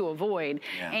want to avoid.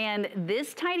 Yeah. And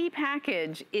this tidy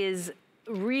package is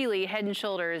really head and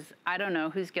shoulders. I don't know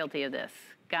who's guilty of this,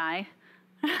 Guy.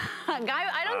 Guy,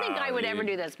 I don't think Guy would ever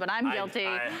do this, but I'm guilty.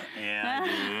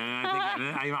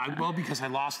 Well, because I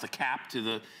lost the cap to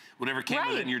the whatever came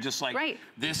with it, and you're just like,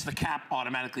 this, the cap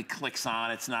automatically clicks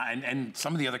on. It's not, and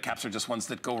some of the other caps are just ones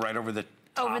that go right over the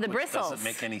top, over the bristles. Doesn't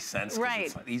make any sense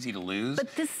because it's easy to lose.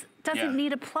 But this doesn't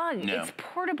need a plug. No. It's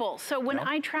portable. So when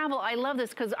I travel, I love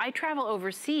this because I travel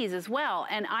overseas as well,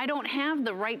 and I don't have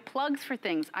the right plugs for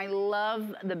things. I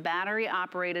love the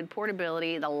battery-operated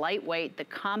portability, the lightweight, the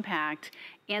compact,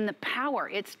 and the power.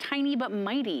 It's tiny but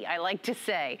mighty, I like to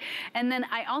say. And then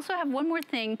I also have one more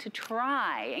thing to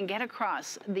try and get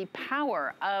across: the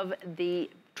power of the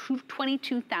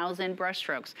 22,000 brush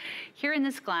strokes. Here in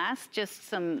this glass, just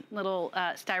some little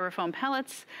styrofoam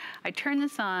pellets. I turn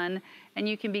this on, and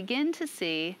you can begin to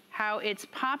see how it's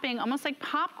popping almost like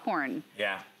popcorn.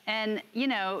 Yeah. And, you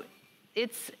know,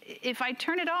 if I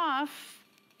turn it off,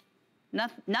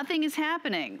 nothing is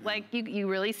happening. Like, you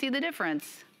really see the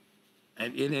difference.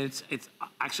 And it's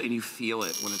actually, and you feel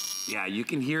it when it's, you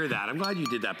can hear that. I'm glad you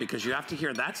did that, because you have to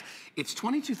hear it's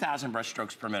 22,000 brush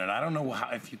strokes per minute. I don't know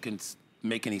if you can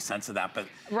make any sense of that, but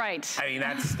I mean,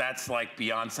 that's like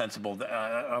beyond sensible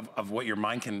of what your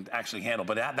mind can actually handle.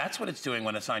 But that's what it's doing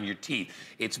when it's on your teeth.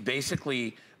 It's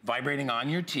basically vibrating on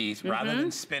your teeth rather than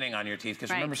spinning on your teeth.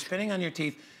 Because remember, spinning on your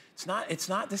teeth,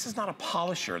 this is not a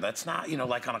polisher. That's not, you know,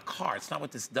 like on a car. It's not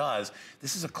what this does.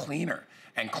 This is a cleaner.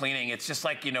 And cleaning, it's just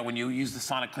like, you know, when you use the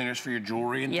sonic cleaners for your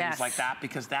jewelry and things like that,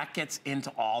 because that gets into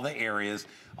all the areas,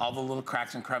 all the little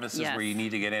cracks and crevices where you need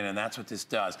to get in, and that's what this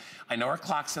does. I know our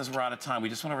clock says we're out of time. We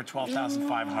just went over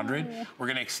 12,500. We're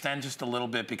gonna extend just a little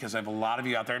bit because I have a lot of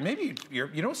you out there. And maybe you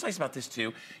know what's nice about this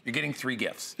too? You're getting 3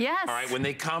 gifts. Yes. All right, when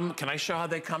they come, can I show how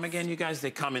they come again, you guys?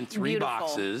 They come in 3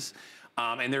 boxes.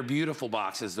 And they're beautiful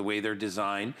boxes, the way they're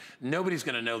designed. Nobody's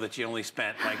gonna know that you only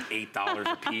spent like $8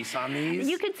 a piece on these.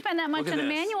 You could spend that much on a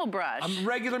manual brush. A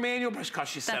regular manual brush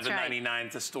costs you $7.99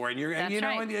 at the store. And you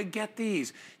get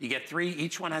these. You get 3,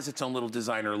 each one has its own little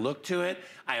designer look to it.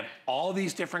 I have all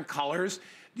these different colors.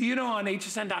 Do you know on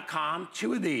hsn.com,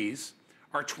 2 of these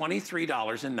are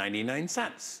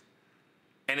 $23.99.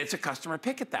 And it's a customer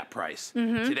pick at that price.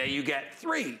 Today you get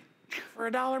 3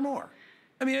 for $1 more.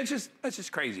 I mean, it's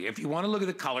just crazy. If you want to look at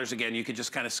the colors again, you can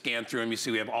just kind of scan through them. You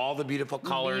see we have all the beautiful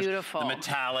colors, the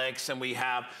metallics, and we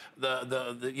have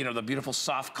the beautiful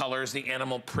soft colors, the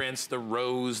animal prints, the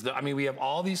rose. I mean, we have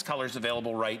all these colors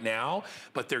available right now,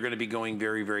 but they're going to be going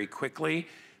very, very quickly.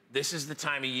 This is the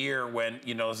time of year when,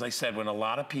 you know, as I said, when a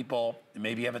lot of people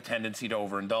maybe have a tendency to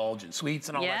overindulge in sweets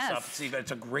and all that stuff.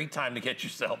 It's a great time to get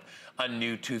yourself a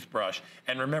new toothbrush.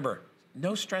 And remember,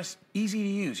 no stress, easy to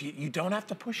use. You don't have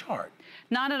to push hard.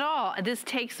 Not at all. This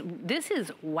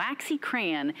is waxy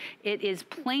crayon. It is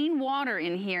plain water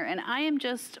in here, and I am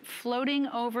just floating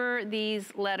over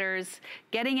these letters,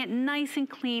 getting it nice and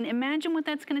clean. Imagine what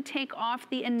that's gonna take off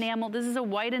the enamel. This is a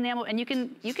white enamel, and you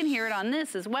can hear it on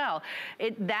this as well.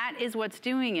 That is what's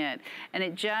doing it. And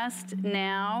it just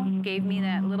now gave me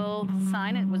that little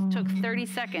sign. It took 30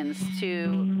 seconds to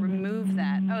remove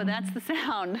that. Oh, that's the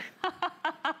sound.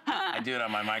 I do it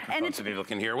on my microphone so people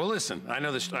can hear. Well, listen, I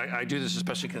know this. I do this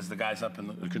especially because the guys up in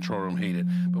the control room hate it.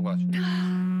 But watch. But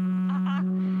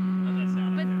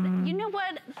you know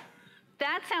what?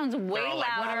 That sounds way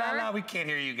louder. Like, no, we can't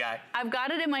hear you, guy. I've got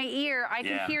it in my ear. I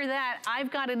can hear that. I've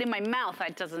got it in my mouth.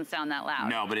 That doesn't sound that loud.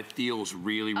 No, but it feels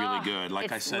really, really good.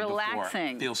 Like I said before,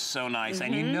 it feels so nice.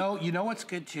 And you know what's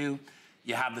good too?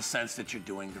 You have the sense that you're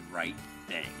doing the right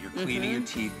thing. You're cleaning your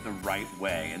teeth the right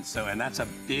way. And that's a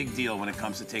big deal when it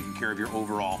comes to taking care of your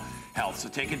overall health. So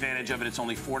take advantage of it. It's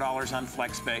only $4 on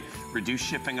FlexPay, reduced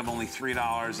shipping of only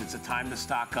 $3. It's a time to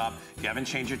stock up. If you haven't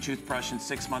changed your toothbrush in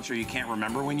 6 months or you can't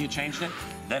remember when you changed it,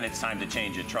 then it's time to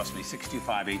change it. Trust me,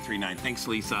 625-839. Thanks,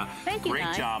 Lisa. Thank you,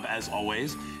 Great job, as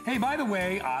always. Hey, by the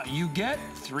way, you get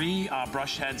 3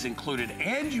 brush heads included,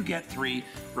 and you get 3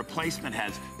 replacement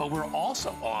heads, but we're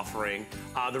also offering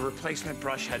the replacement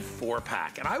brush head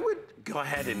 4-pack. And I would go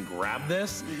ahead and grab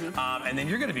this, and then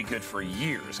you're gonna be good for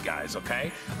years, guys,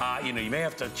 okay? You know, you may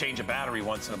have to change a battery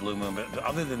once in a blue moon, but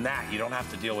other than that, you don't have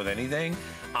to deal with anything.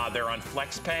 They're on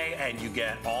FlexPay, and you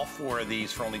get all 4 of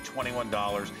these for only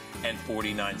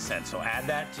 $21.49. So add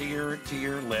that to your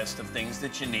list of things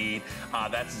that you need.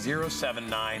 That's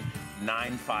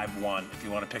 079-951 if you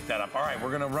want to pick that up. All right,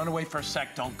 we're gonna run away for a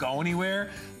sec. Don't go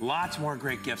anywhere. Lots more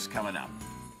great gifts coming up.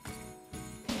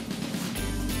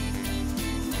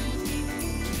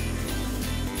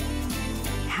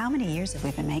 How many years have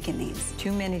we been making these?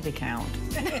 Too many to count.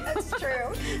 That's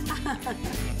true.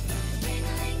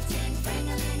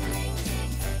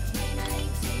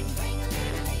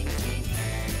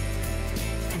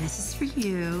 And this is for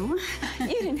you. You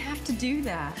didn't have to do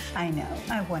that. I know,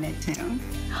 I wanted to.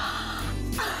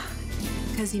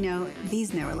 Because, you know,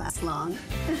 these never last long.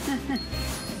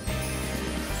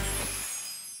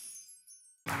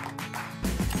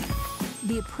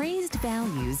 The appraised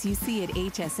values you see at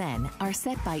HSN are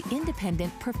set by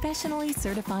independent, professionally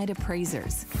certified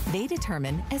appraisers. They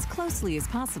determine, as closely as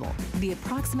possible, the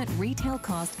approximate retail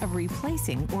cost of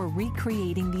replacing or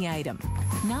recreating the item,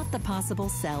 not the possible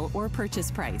sell or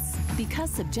purchase price. Because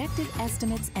subjective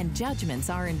estimates and judgments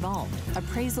are involved,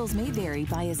 appraisals may vary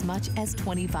by as much as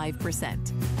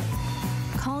 25%.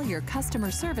 Call your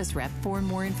customer service rep for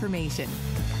more information.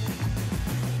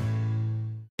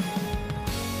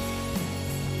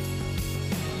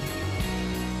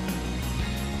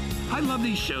 I love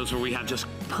these shows where we have just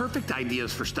perfect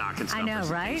ideas for stocking stuffers. I know,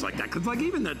 right? Things like that. Because like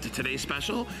even the today's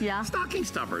special, stocking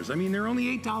stuffers. I mean, they're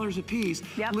only $8 a piece.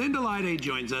 Yep. Linda Lyde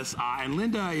joins us, and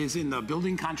Linda is in the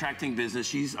building contracting business.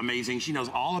 She's amazing. She knows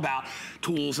all about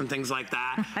tools and things like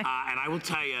that. And I will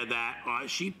tell you that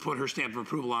she put her stamp of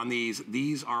approval on these.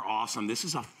 These are awesome. This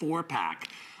is a 4-pack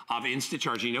of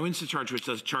InstaCharge. You know InstaCharge,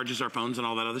 which charges our phones and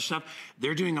all that other stuff?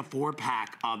 They're doing a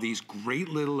 4-pack of these great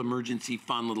little emergency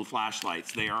fun little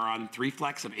flashlights. They are on 3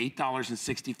 flex of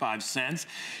 $8.65.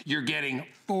 You're getting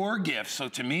 4 gifts. So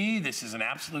to me, this is an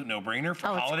absolute no-brainer for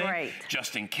holiday. Great.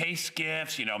 Just in case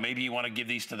gifts. You know, maybe you want to give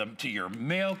these to your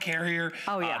mail carrier.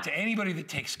 To anybody that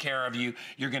takes care of you,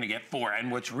 you're going to get 4. And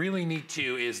what's really neat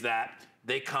too is that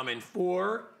they come in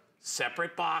 4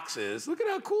 separate boxes. Look at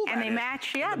how cool that is. And they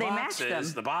match, they match them.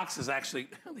 The boxes actually,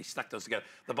 they stuck those together.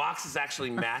 The boxes actually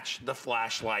match the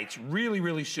flashlights. Really,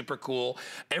 really super cool.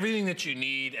 Everything that you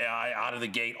need out of the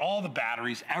gate, all the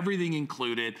batteries, everything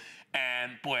included.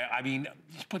 And boy, I mean,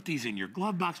 just put these in your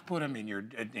glove box, put them in your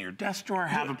desk drawer,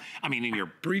 have them, I mean, in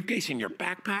your briefcase, in your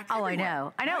backpack. Oh, everywhere. I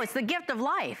know. I know, it's the gift of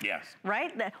life. Yes.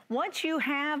 Right? Once you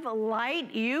have a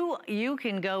light, you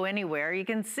can go anywhere. You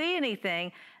can see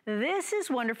anything. This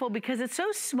is wonderful because it's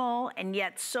so small and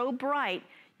yet so bright.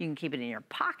 You can keep it in your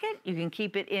pocket. You can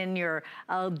keep it in your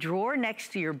drawer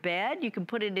next to your bed. You can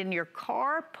put it in your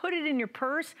car, put it in your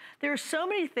purse. There are so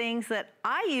many things that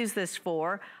I use this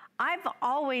for. I've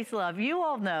always loved, you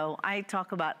all know, I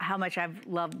talk about how much I've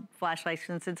loved flashlights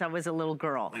since I was a little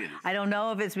girl. I don't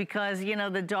know if it's because, you know,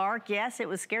 the dark, yes, it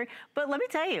was scary. But let me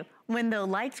tell you, when the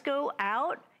lights go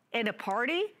out at a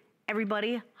party,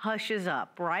 everybody hushes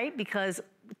up, right? Because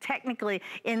technically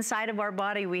inside of our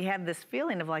body, we have this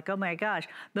feeling of like, oh my gosh,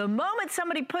 the moment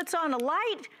somebody puts on a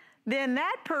light, then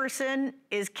that person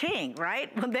is king, right?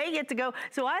 When they get to go.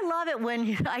 So I love it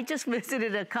when I just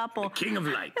visited a couple. The king of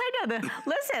light. I know.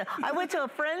 Listen, I went to a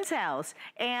friend's house,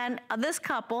 and this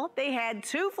couple, they had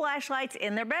 2 flashlights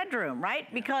in their bedroom,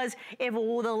 right? Because if the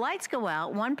lights go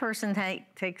out, one person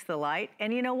takes the light,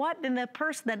 and you know what? Then the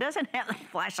person that doesn't have the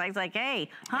flashlight's like, hey,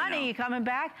 honey, you coming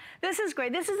back? This is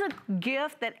great. This is a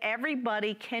gift that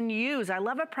everybody can use. I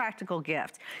love a practical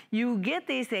gift. You get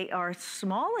these, they are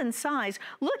small in size.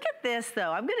 Look at this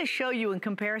though. I'm going to show you in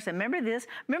comparison. Remember this?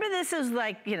 Remember this is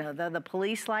like, you know, the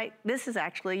police light? This is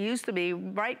actually used to be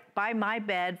right by my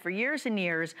bed for years and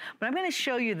years, but I'm going to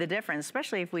show you the difference,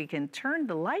 especially if we can turn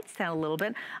the lights down a little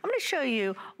bit. I'm going to show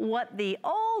you what the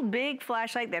old big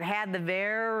flashlight that had the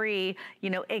very, you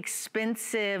know,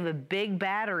 expensive big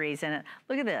batteries in it.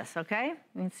 Look at this, okay?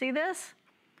 You see this?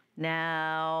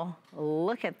 Now,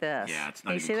 look at this. Yeah, it's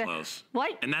not even close.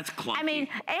 What? And that's clunky. I mean,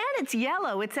 and it's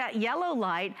yellow. It's that yellow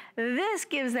light. This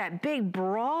gives that big,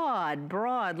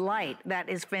 broad light that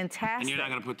is fantastic. And you're not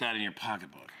going to put that in your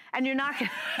pocketbook. And you're not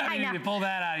gonna, I need to pull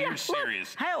that out. You're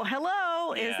serious. Oh,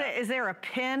 hello. Yeah. Is there a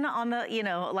pin on the, you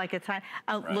know, like a time?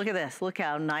 Right. Look at this. Look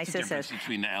how nice this is.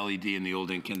 Between the LED and the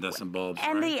old incandescent bulbs.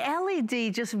 And right? the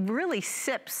LED just really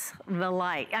sips the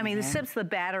light. I mean, it sips the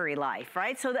battery life,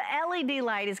 right? So the LED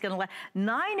light is going to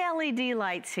 9 LED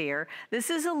lights here. This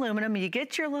is aluminum. You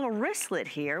get your little wristlet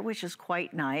here, which is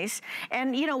quite nice.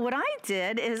 And you know what I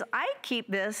did is I keep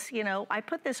this, you know, I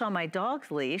put this on my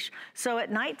dog's leash, so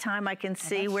at nighttime I can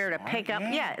see where to pick up.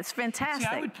 Yeah, it's fantastic.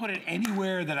 See, I would put it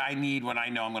anywhere that I need when I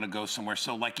know I'm going to go somewhere.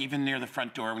 So like even near the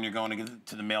front door when you're going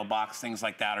to the mailbox, things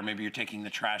like that, or maybe you're taking the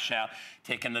trash out,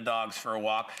 taking the dogs for a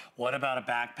walk. What about a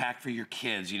backpack for your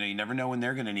kids? You know, you never know when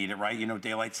they're going to need it, right? You know,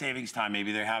 daylight savings time,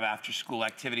 maybe they have after school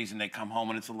activities and they come home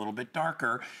and it's a little bit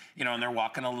darker, you know, and they're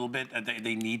walking a little bit.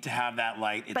 They need to have that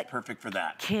light. It's perfect for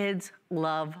that. Kids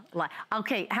love light.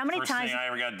 Okay, how many times? First thing I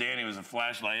ever got Danny was a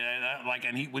flashlight.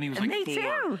 When he was like 4.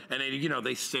 Too. And they, you know,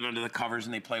 they sit under the covers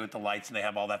and they play with the lights and they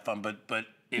have all that fun. But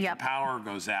if the power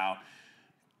goes out,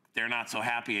 they're not so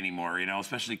happy anymore, you know,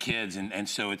 especially kids. And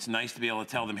so it's nice to be able to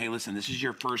tell them, hey, listen, this is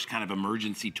your first kind of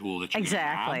emergency tool that you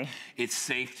have. It's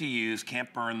safe to use,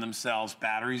 can't burn themselves.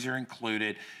 Batteries are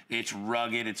included. It's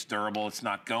rugged, it's durable, it's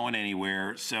not going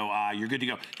anywhere. So you're good to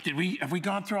go. Have we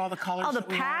gone through all the colors? Oh, the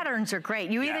patterns are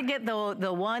great. You either get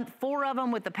the 4 of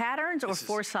them with the patterns or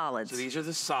 4 solids. So these are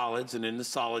the solids, and in the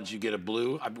solids you get a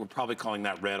blue. We're probably calling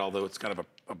that red, although it's kind of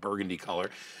a burgundy color,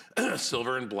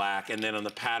 silver and black. And then on the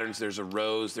patterns, there's a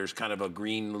rose, there's kind of a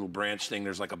green little branch thing,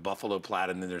 there's like a buffalo plaid,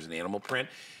 and then there's an animal print.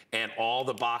 And all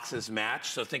the boxes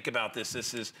match. So think about this.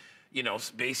 This is, you know,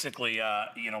 basically,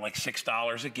 you know, like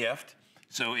 $6 a gift.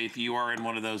 So if you are in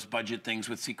one of those budget things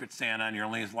with Secret Santa and you're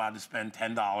only allowed to spend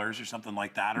 $10 or something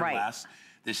like that or less,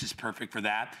 this is perfect for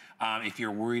that. If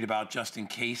you're worried about just in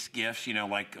case gifts, you know,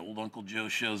 like old Uncle Joe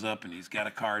shows up and he's got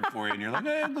a card for you and you're like,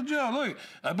 hey, Uncle Joe, look,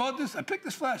 I picked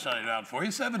this flashlight out for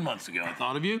you 7 months ago. I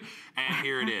thought of you, and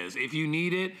here it is. If you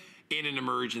need it in an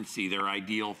emergency, they're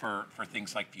ideal for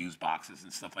things like fuse boxes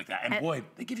and stuff like that. And boy,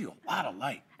 they give you a lot of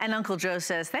light. And Uncle Joe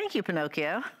says, thank you,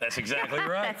 Pinocchio. That's exactly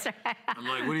right. That's right. I'm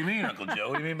like, what do you mean, Uncle Joe?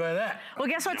 What do you mean by that? Well,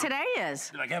 guess what today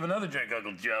is? You're like, have another drink,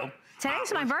 Uncle Joe.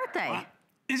 Today's my birthday. What?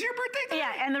 Is your birthday today?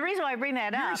 Yeah, and the reason why I bring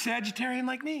that You're up. a Sagittarian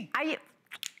like me.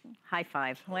 High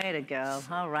five. Way to go.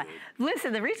 All right.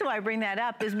 Listen, the reason why I bring that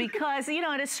up is because, you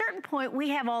know, at a certain point, we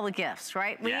have all the gifts,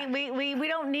 right? We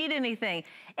don't need anything,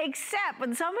 except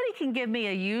when somebody can give me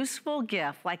a useful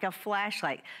gift, like a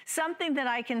flashlight, something that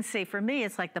I can see. For me,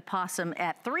 it's like the possum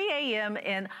at 3 a.m.,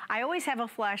 and I always have a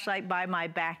flashlight by my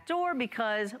back door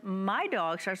because my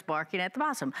dog starts barking at the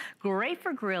possum. Great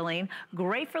for grilling,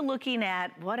 great for looking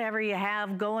at whatever you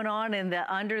have going on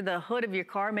under the hood of your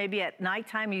car. Maybe at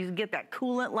nighttime, you get that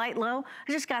coolant light low.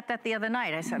 I just got that the other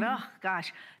night. I said, oh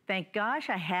gosh, thank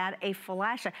gosh I had a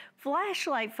flashlight.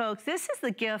 Flashlight, folks, this is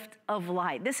the gift of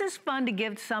light. This is fun to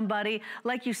give to somebody,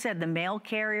 like you said, the mail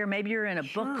carrier. Maybe you're in a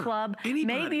book club.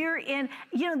 Maybe you're in,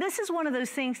 you know, this is one of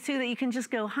those things too that you can just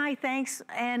go, hi, thanks,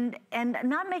 and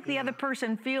not make the other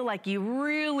person feel like you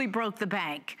really broke the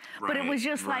bank. But it was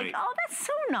just like, oh, that's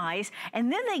so nice.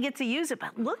 And then they get to use it.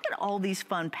 But look at all these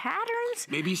fun patterns.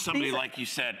 Maybe somebody, like you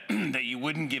said, that you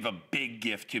wouldn't give a big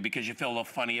gift to because you feel a little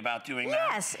funny about doing that.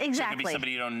 Yes, exactly. So it could be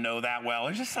somebody you don't know that well,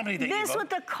 or just somebody that this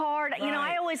with the card, you know,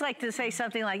 I always like to say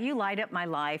something like, you light up my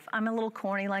life. I'm a little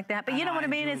corny like that, but you know what I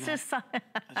mean? It's just...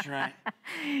 That's right.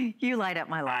 You light up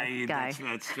my life, guy.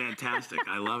 That's fantastic.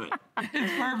 I love it.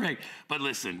 It's perfect. But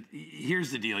listen,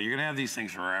 here's the deal. You're going to have these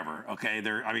things forever, okay?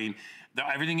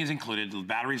 Everything is included. The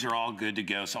batteries are all good to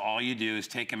go. So all you do is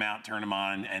take them out, turn them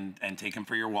on, and take them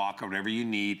for your walk or whatever you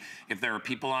need. If there are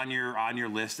people on your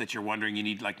list that you're wondering you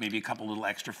need, like maybe a couple little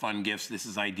extra fun gifts, this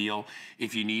is ideal.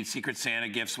 If you need Secret Santa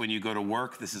gifts when you go to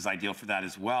work, this is ideal for that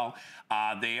as well.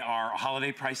 They are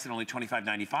holiday priced at only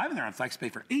 $25.95, and they're on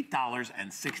FlexPay for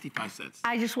 $8.65.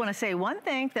 I just want to say one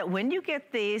thing, that when you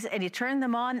get these and you turn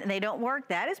them on and they don't work,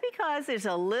 that is because there's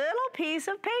a little piece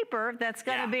of paper that's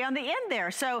going to be on the end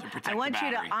there. So I want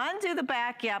you to undo the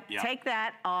back, take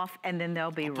that off, and then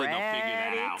they'll be ready. They'll figure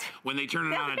that out. When they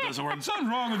turn it on, it doesn't work. Something's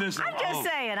wrong with this. I'm just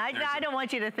saying. I don't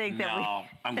want you to think that we... No,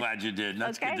 I'm glad you did.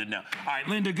 That's good to know. All right,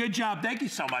 Linda, good job. Thank you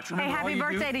so much. Remember, happy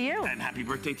birthday to you. And happy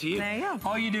birthday to you. There you go.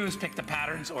 All you do is pick the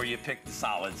patterns or you pick the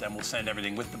solids, and we'll send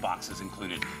everything with the boxes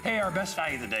included. Hey, our best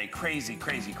value of the day, crazy,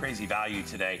 crazy, crazy value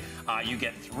today. You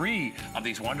get 3 of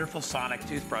these wonderful wonderful Sonic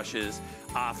toothbrushes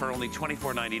for only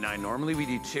 $24.99. Normally we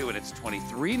do 2 and it's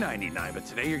 $23.99, but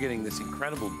today you're getting this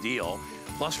incredible deal.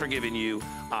 Plus we're giving you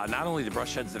not only the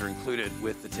brush heads that are included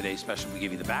with the Today Special, we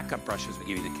give you the backup brushes, we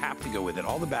give you the cap to go with it.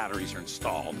 All the batteries are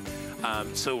installed.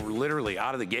 So literally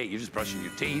out of the gate, you're just brushing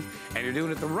your teeth and you're doing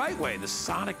it the right way, the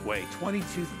Sonic way.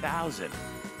 22,000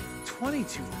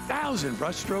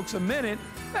 brush strokes a minute.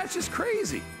 That's just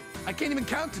crazy. I can't even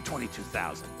count to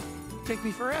 22,000. It'll take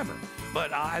me forever.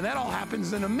 But and that all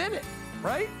happens in a minute,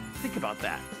 right? Think about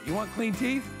that. You want clean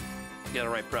teeth? You got the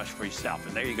right brush for yourself.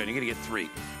 And there you go. You're gonna get 3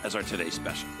 as our Today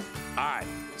Special. All right,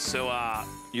 so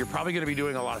you're probably gonna be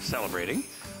doing a lot of celebrating.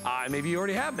 Maybe you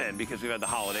already have been because we've had the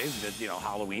holidays, we've had, you know,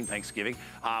 Halloween, Thanksgiving.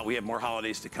 We have more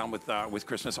holidays to come with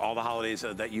Christmas, all the holidays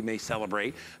that you may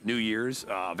celebrate, New Year's,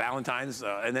 Valentine's,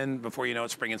 and then before you know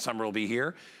it, spring and summer will be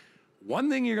here.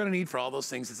 One thing you're gonna need for all those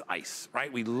things is ice,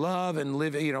 right? We love and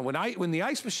live, you know, when the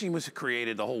ice machine was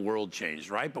created, the whole world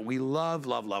changed, right? But we love,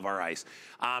 love, love our ice.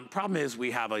 Problem is we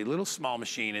have a little small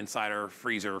machine inside our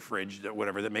freezer or fridge,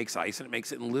 whatever, that makes ice, and it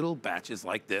makes it in little batches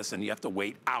like this, and you have to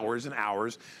wait hours and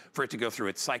hours for it to go through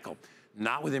its cycle.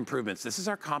 Not with improvements. This is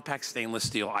our compact stainless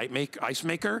steel ice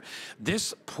maker.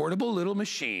 This portable little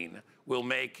machine will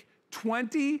make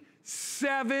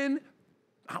 27,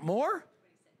 more?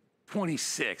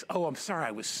 26. Oh, I'm sorry,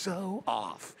 I was so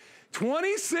off.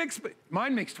 26,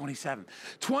 mine makes 27.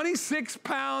 26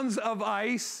 pounds of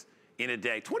ice in a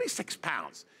day. 26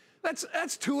 pounds. That's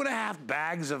 2.5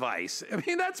 bags of ice. I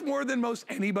mean, that's more than most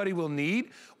anybody will need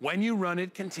when you run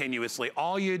it continuously.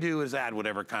 All you do is add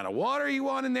whatever kind of water you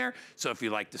want in there. So if you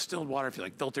like distilled water, if you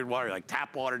like filtered water, you like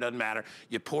tap water, doesn't matter.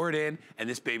 You pour it in, and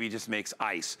this baby just makes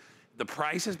ice. The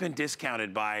price has been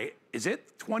discounted by, is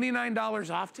it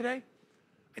 $29 off today?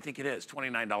 I think it is,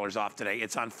 $29 off today.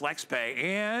 It's on FlexPay,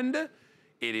 and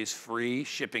it is free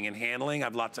shipping and handling. I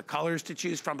have lots of colors to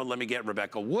choose from, but let me get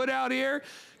Rebecca Wood out here,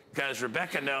 because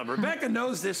Rebecca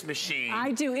knows this machine.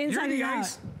 I do, inside and out. You're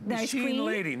the ice machine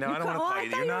lady. No, I don't want to play you.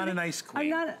 You're not an ice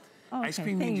queen. I'm not. Okay, ice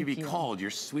cream needs to be cold. You're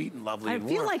sweet and lovely and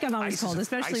warm. I feel like I'm always cold,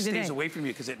 especially today. Ice stays away from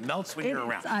you because it melts when you're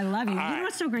around. I love you. You know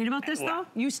what's so great about this, though?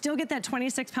 You still get that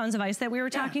 26 pounds of ice that we were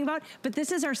talking about, but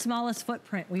this is our smallest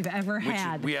footprint we've ever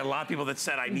had. We had a lot of people that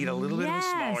said, I need a little bit of a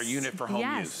smaller unit for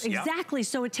home use. Yes, exactly.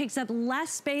 So it takes up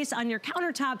less space on your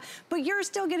countertop, but you're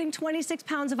still getting 26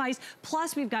 pounds of ice.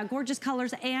 Plus, we've got gorgeous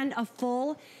colors and a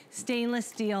full stainless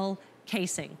steel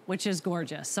casing, which is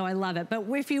gorgeous. So I love it. But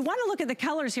if you want to look at the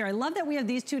colors here, I love that we have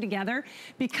these two together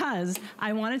because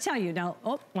I want to tell you now,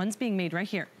 one's being made right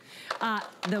here.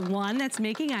 The one that's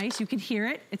making ice, you can hear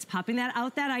it. It's popping that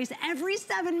ice. Every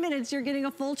 7 minutes, you're getting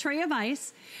a full tray of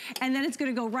ice, and then it's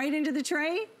going to go right into the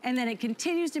tray, and then it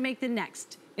continues to make the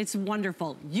next. It's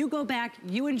wonderful. You go back,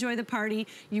 you enjoy the party.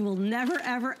 You will never,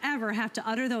 ever, ever have to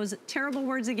utter those terrible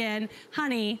words again.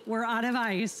 Honey, we're out of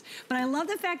ice. But I love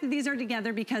the fact that these are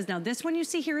together because now this one you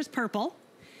see here is purple.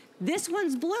 This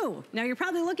one's blue. Now you're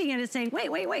probably looking at it saying,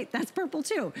 wait, that's purple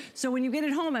too. So when you get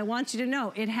it home, I want you to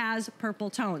know it has purple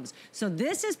tones. So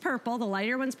this is purple, the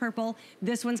lighter one's purple.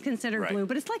 This one's considered blue,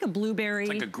 but it's like a blueberry.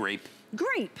 It's like a grape.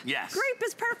 Grape. Yes. Grape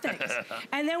is perfect.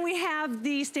 And then we have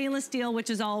the stainless steel, which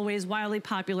is always wildly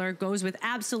popular, goes with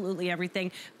absolutely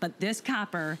everything. But this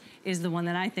copper is the one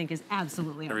that I think is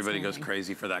absolutely Everybody goes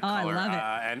crazy for that color. I love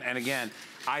it. And again,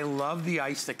 I love the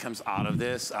ice that comes out of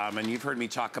this. And you've heard me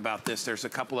talk about this. There's a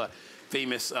couple of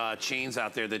famous chains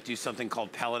out there that do something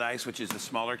called pellet ice, which is the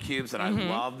smaller cubes, and I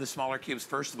love the smaller cubes.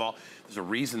 First of all, there's a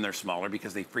reason they're smaller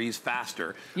because they freeze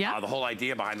faster. The whole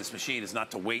idea behind this machine is not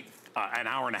to wait an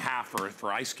hour and a half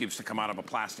for ice cubes to come out of a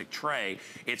plastic tray.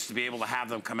 It's to be able to have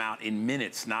them come out in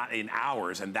minutes, not in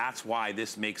hours, and that's why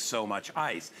this makes so much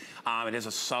ice. It has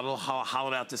a subtle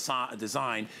hollowed out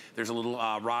design. There's a little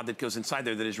rod that goes inside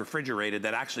there that is refrigerated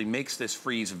that actually makes this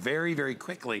freeze very, very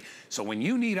quickly. So when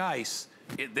you need ice,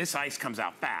 this ice comes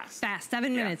out fast.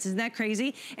 7 minutes, isn't that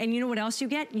crazy? And you know what else you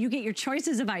get? You get your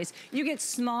choices of ice. You get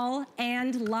small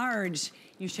and large.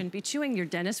 You shouldn't be chewing. Your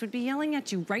dentist would be yelling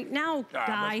at you right now,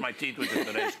 guy. Brush my teeth with the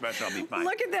Today Special, I'll be fine.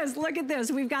 Look at this, look at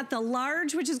this. We've got the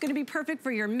large, which is gonna be perfect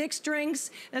for your mixed drinks.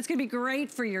 That's gonna be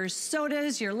great for your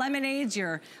sodas, your lemonades,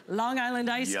 your Long Island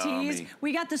iced teas.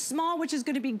 We got the small, which is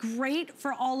gonna be great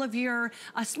for all of your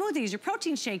smoothies, your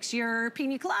protein shakes, your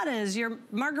pina coladas, your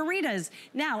margaritas.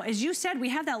 Now, as you said, we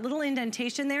have that little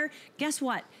indentation there. Guess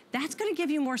what? That's gonna give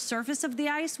you more surface of the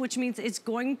ice, which means it's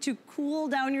going to cool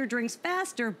down your drinks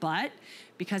faster, but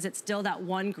because it's still that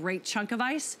one great chunk of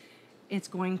ice, it's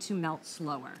going to melt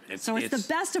slower. So it's the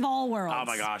best of all worlds. Oh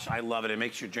my gosh, I love it. It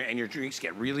makes your drink, and your drinks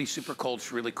get really super cold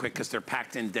really quick because they're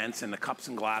packed in dense in the cups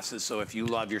and glasses. So if you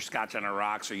love your scotch on the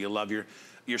rocks or you love your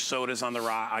sodas on the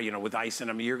rock, you know, with ice in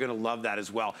them, you're gonna love that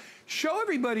as well. Show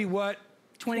everybody what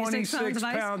 26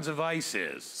 pounds of ice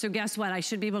is. So guess what? I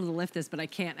should be able to lift this, but I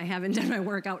can't. I haven't done my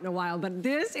workout in a while, but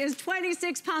this is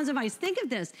 26 pounds of ice. Think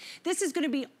of this. This is gonna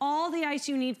be all the ice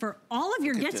you need for all of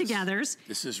your get-togethers.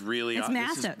 This is really, it's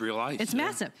massive. This is real ice. It's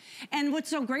massive. And what's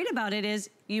so great about it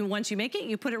is once you make it,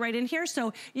 you put it right in here.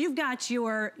 So you've got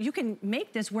you can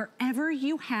make this wherever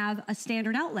you have a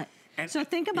standard outlet. So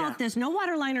think about this. No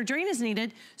water line or drain is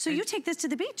needed. So you take this to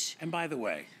the beach. And by the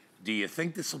way, do you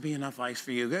think this will be enough ice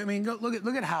for you? I mean,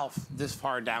 look at how this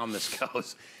far down this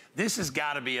goes. This has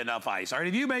got to be enough ice. All right,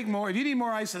 if you need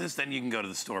more ice than this, then you can go to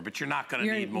the store, but you're not going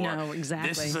to need more. No, exactly.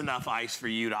 This is enough ice for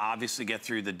you to obviously get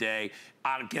through the day,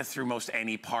 get through most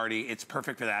any party. It's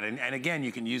perfect for that. And again,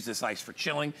 you can use this ice for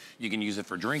chilling. You can use it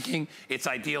for drinking. It's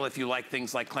ideal if you like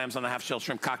things like clams on the half-shell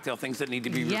shrimp cocktail, things that need to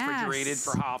be refrigerated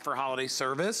for holiday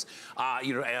service.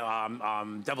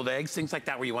 Deviled eggs, things like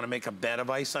that, where you want to make a bed of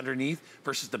ice underneath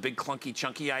versus the big clunky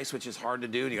chunky ice, which is hard to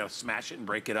do, and you got to smash it and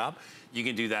break it up. You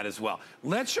can do that as well.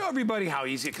 Let's show everybody how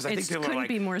easy, because I think people are like,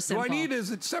 be more simple. do I need, is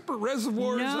it separate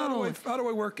reservoirs? No. How do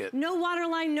I work it? No water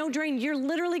line, no drain. You're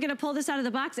literally gonna pull this out of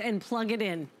the box and plug it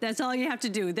in. That's all you have to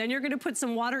do. Then you're gonna put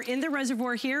some water in the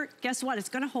reservoir here. Guess what? It's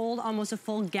gonna hold almost a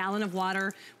full gallon of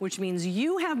water, which means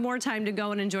you have more time to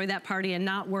go and enjoy that party and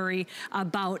not worry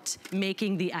about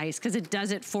making the ice, because it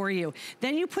does it for you.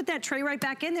 Then you put that tray right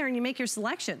back in there and you make your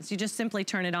selections. You just simply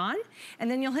turn it on,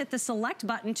 and then you'll hit the select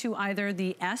button to either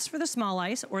the S for the small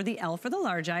ice or the L for the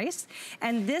large ice.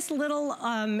 And this little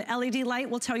LED light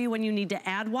will tell you when you need to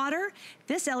add water.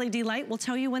 This LED light will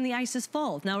tell you when the ice is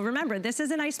full. Now remember, this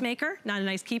is an ice maker, not an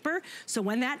ice keeper. So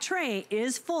when that tray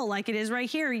is full, like it is right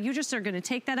here, you just are gonna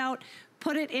take that out,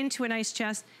 put it into an ice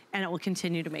chest, and it will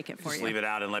continue to make it for you. Just leave it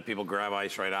out and let people grab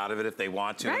ice right out of it if they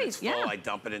want to. When it's full, I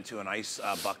dump it into an ice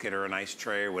bucket or an ice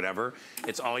tray or whatever.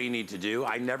 It's all you need to do.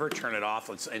 I never turn it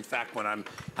off. In fact, when I'm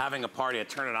having a party, I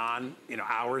turn it on,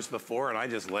 hours before, and I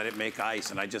just let it make ice,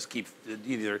 and I just keep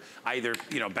either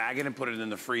bag it and put it in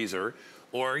the freezer,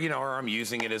 or I'm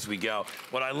using it as we go.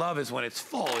 What I love is when it's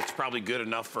full, it's probably good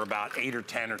enough for about 8 or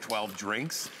 10 or 12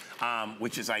 drinks,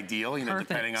 which is ideal,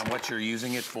 depending on what you're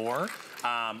using it for.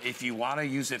 If you want to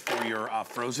use it for your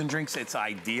frozen drinks, it's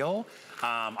ideal.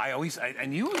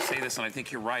 And you always say this, and I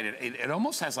think you're right, it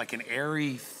almost has like an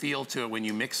airy feel to it when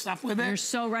you mix stuff with it. You're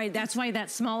so right. That's why that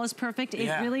small is perfect. It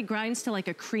really grinds to like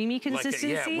a creamy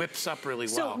consistency. It whips up really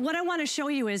well. So what I want to show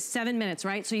you is 7 minutes,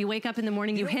 right? So you wake up in the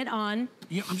morning, you hit on.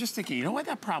 I'm just thinking, you know what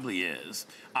that probably is?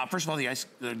 First of all, the ice,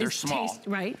 they're small.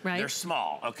 Right. They're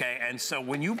small, okay? And so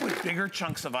when you put bigger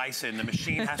chunks of ice in, the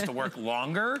machine has to work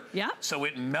longer. So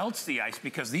it melts the ice,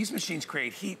 because these machines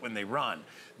create heat when they run.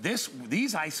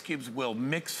 These ice cubes will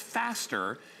mix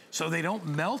faster, so they don't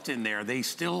melt in there. They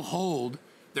still hold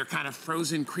their kind of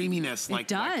frozen creaminess like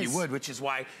you would, which is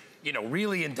why,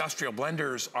 really industrial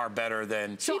blenders are better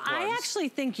than cheap ones. I actually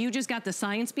think you just got the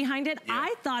science behind it.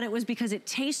 I thought it was because it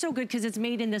tastes so good because it's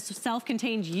made in this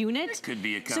self-contained unit. It could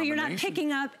be a combination. So you're not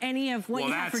picking up any of what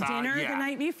you had for dinner the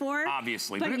night before.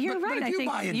 Obviously. But you're right. If you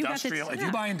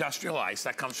buy industrial ice,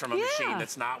 that comes from a machine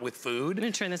that's not with food. I'm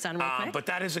gonna turn this on real quick. But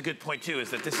that is a good point too, is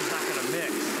that this is not gonna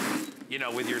mix,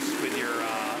 with your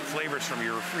flavors from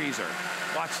your freezer.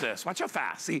 Watch this. Watch how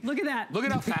fast. See, look at that. Look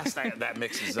at how fast that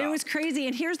mixes up. It was crazy.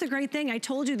 And here's the great thing. I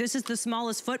told you this is the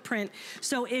smallest footprint.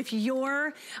 So if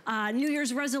your New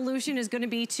Year's resolution is going to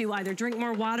be to either drink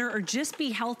more water or just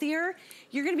be healthier,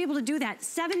 you're going to be able to do that.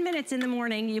 7 minutes in the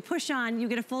morning, you push on, you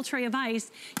get a full tray of ice.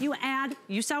 You add,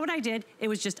 you saw what I did. It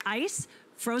was just ice,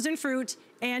 frozen fruit,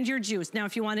 and your juice. Now,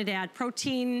 if you wanted to add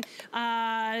protein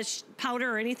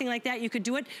powder or anything like that, you could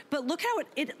do it. But look how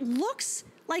it looks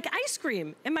like ice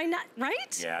cream. Am I not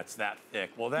right? Yeah, it's that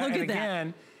thick. Well,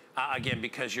 again,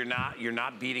 because you're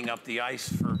not beating up the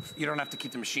ice you don't have to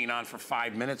keep the machine on for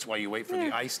 5 minutes while you wait for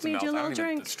the ice to melt.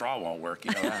 The straw won't work,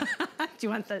 you know that. Do you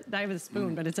want I have a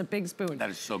spoon, but it's a big spoon. That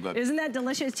is so good. Isn't that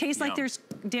delicious? It tastes like there's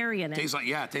dairy in it.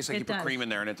 It tastes like you put cream in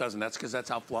there, and it doesn't. That's because that's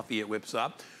how fluffy it whips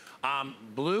up.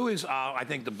 Blue is, I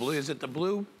think the blue, is it the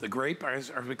blue? The grape, are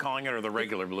we calling it, or the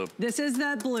regular blue? This is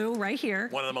the blue right here.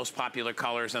 One of the most popular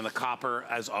colors, and the copper,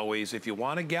 as always. If you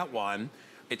want to get one,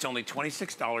 it's only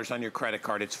 $26 on your credit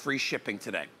card. It's free shipping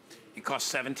today. It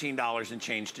costs $17 and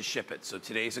change to ship it. So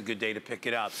today's a good day to pick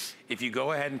it up. If you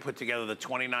go ahead and put together the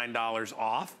 $29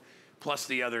 off, plus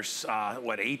the other,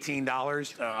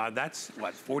 $18, that's,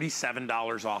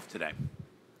 $47 off today,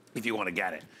 if you want to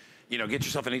get it. you know, get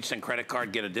yourself an HSN credit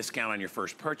card, get a discount on your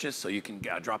first purchase so you can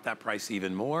drop that price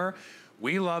even more.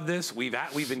 We love this. We've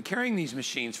been carrying these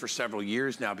machines for several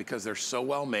years now because they're so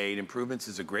well made. Improvements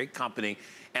is a great company.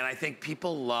 And I think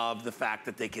people love the fact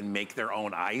that they can make their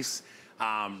own ice.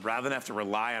 Rather than have to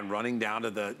rely on running down to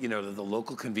the, you know, to the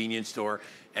local convenience store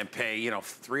and pay, you know,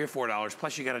 $3 or $4,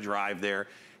 plus you got to drive there.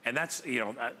 And that's, you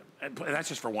know, that's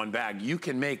just for one bag. You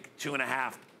can make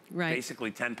 2.5,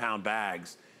 basically 10-pound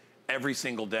bags every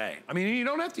single day. I mean, you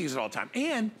don't have to use it all the time.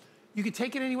 And you can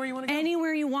take it anywhere you want to go.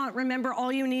 Anywhere you want. Remember,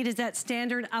 all you need is that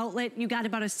standard outlet. You got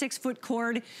about a 6-foot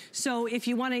cord. So if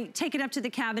you want to take it up to the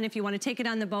cabin, if you want to take it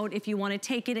on the boat, if you want to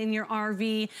take it in your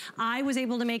RV. I was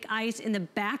able to make ice in the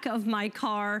back of my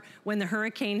car when the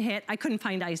hurricane hit. I couldn't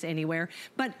find ice anywhere.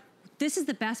 But this is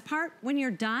the best part. When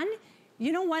you're done,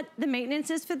 you know what the maintenance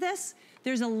is for this?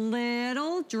 There's a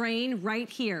little drain right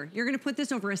here. You're going to put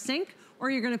this over a sink, or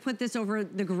you're gonna put this over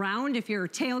the ground if you're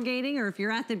tailgating or if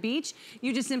you're at the beach.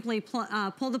 You just simply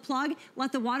pull the plug,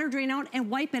 let the water drain out, and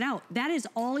wipe it out. That is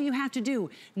all you have to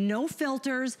do. No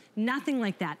filters, nothing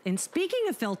like that. And speaking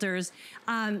of filters,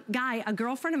 Guy, a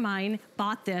girlfriend of mine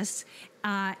bought this,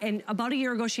 and about a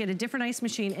year ago, she had a different ice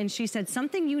machine, and she said,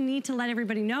 something you need to let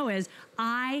everybody know is,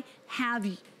 I have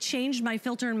changed my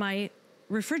filter in my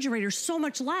refrigerator so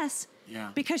much less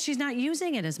because she's not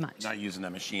using it as much. Not using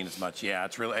that machine as much, yeah.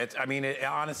 It's really, I mean,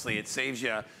 honestly, it saves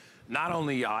you, not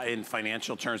only in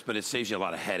financial terms, but it saves you a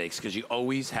lot of headaches because you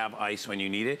always have ice when you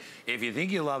need it. If you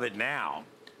think you love it now,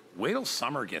 wait till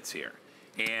summer gets here.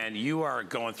 And you are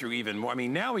going through even more. I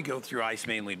mean, now we go through ice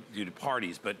mainly due to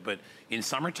parties, but in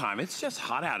summertime, it's just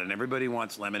hot out and everybody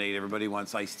wants lemonade, everybody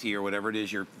wants iced tea or whatever it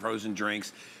is, your frozen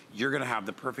drinks. You're gonna have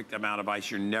the perfect amount of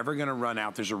ice. You're never gonna run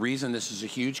out. There's a reason this is a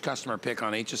huge customer pick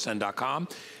on hsn.com.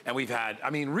 And we've had, I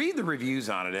mean, read the reviews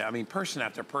on it. I mean, person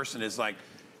after person is like,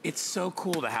 it's so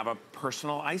cool to have a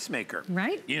personal ice maker.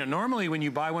 Right. You know, normally when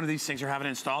you buy one of these things or have it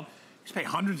installed, you pay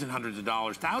hundreds and hundreds of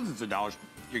dollars, thousands of dollars.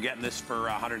 You're getting this for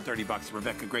 130 bucks.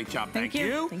 Rebecca, great job. Thank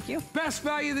you. Thank you. Best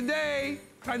value of the day.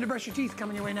 Time to brush your teeth.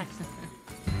 Coming your way next.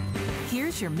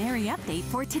 Here's your Merry update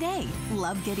for today.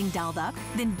 Love getting dolled up?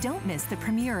 Then don't miss the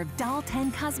premiere of Doll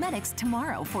 10 Cosmetics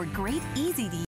tomorrow for great, easy to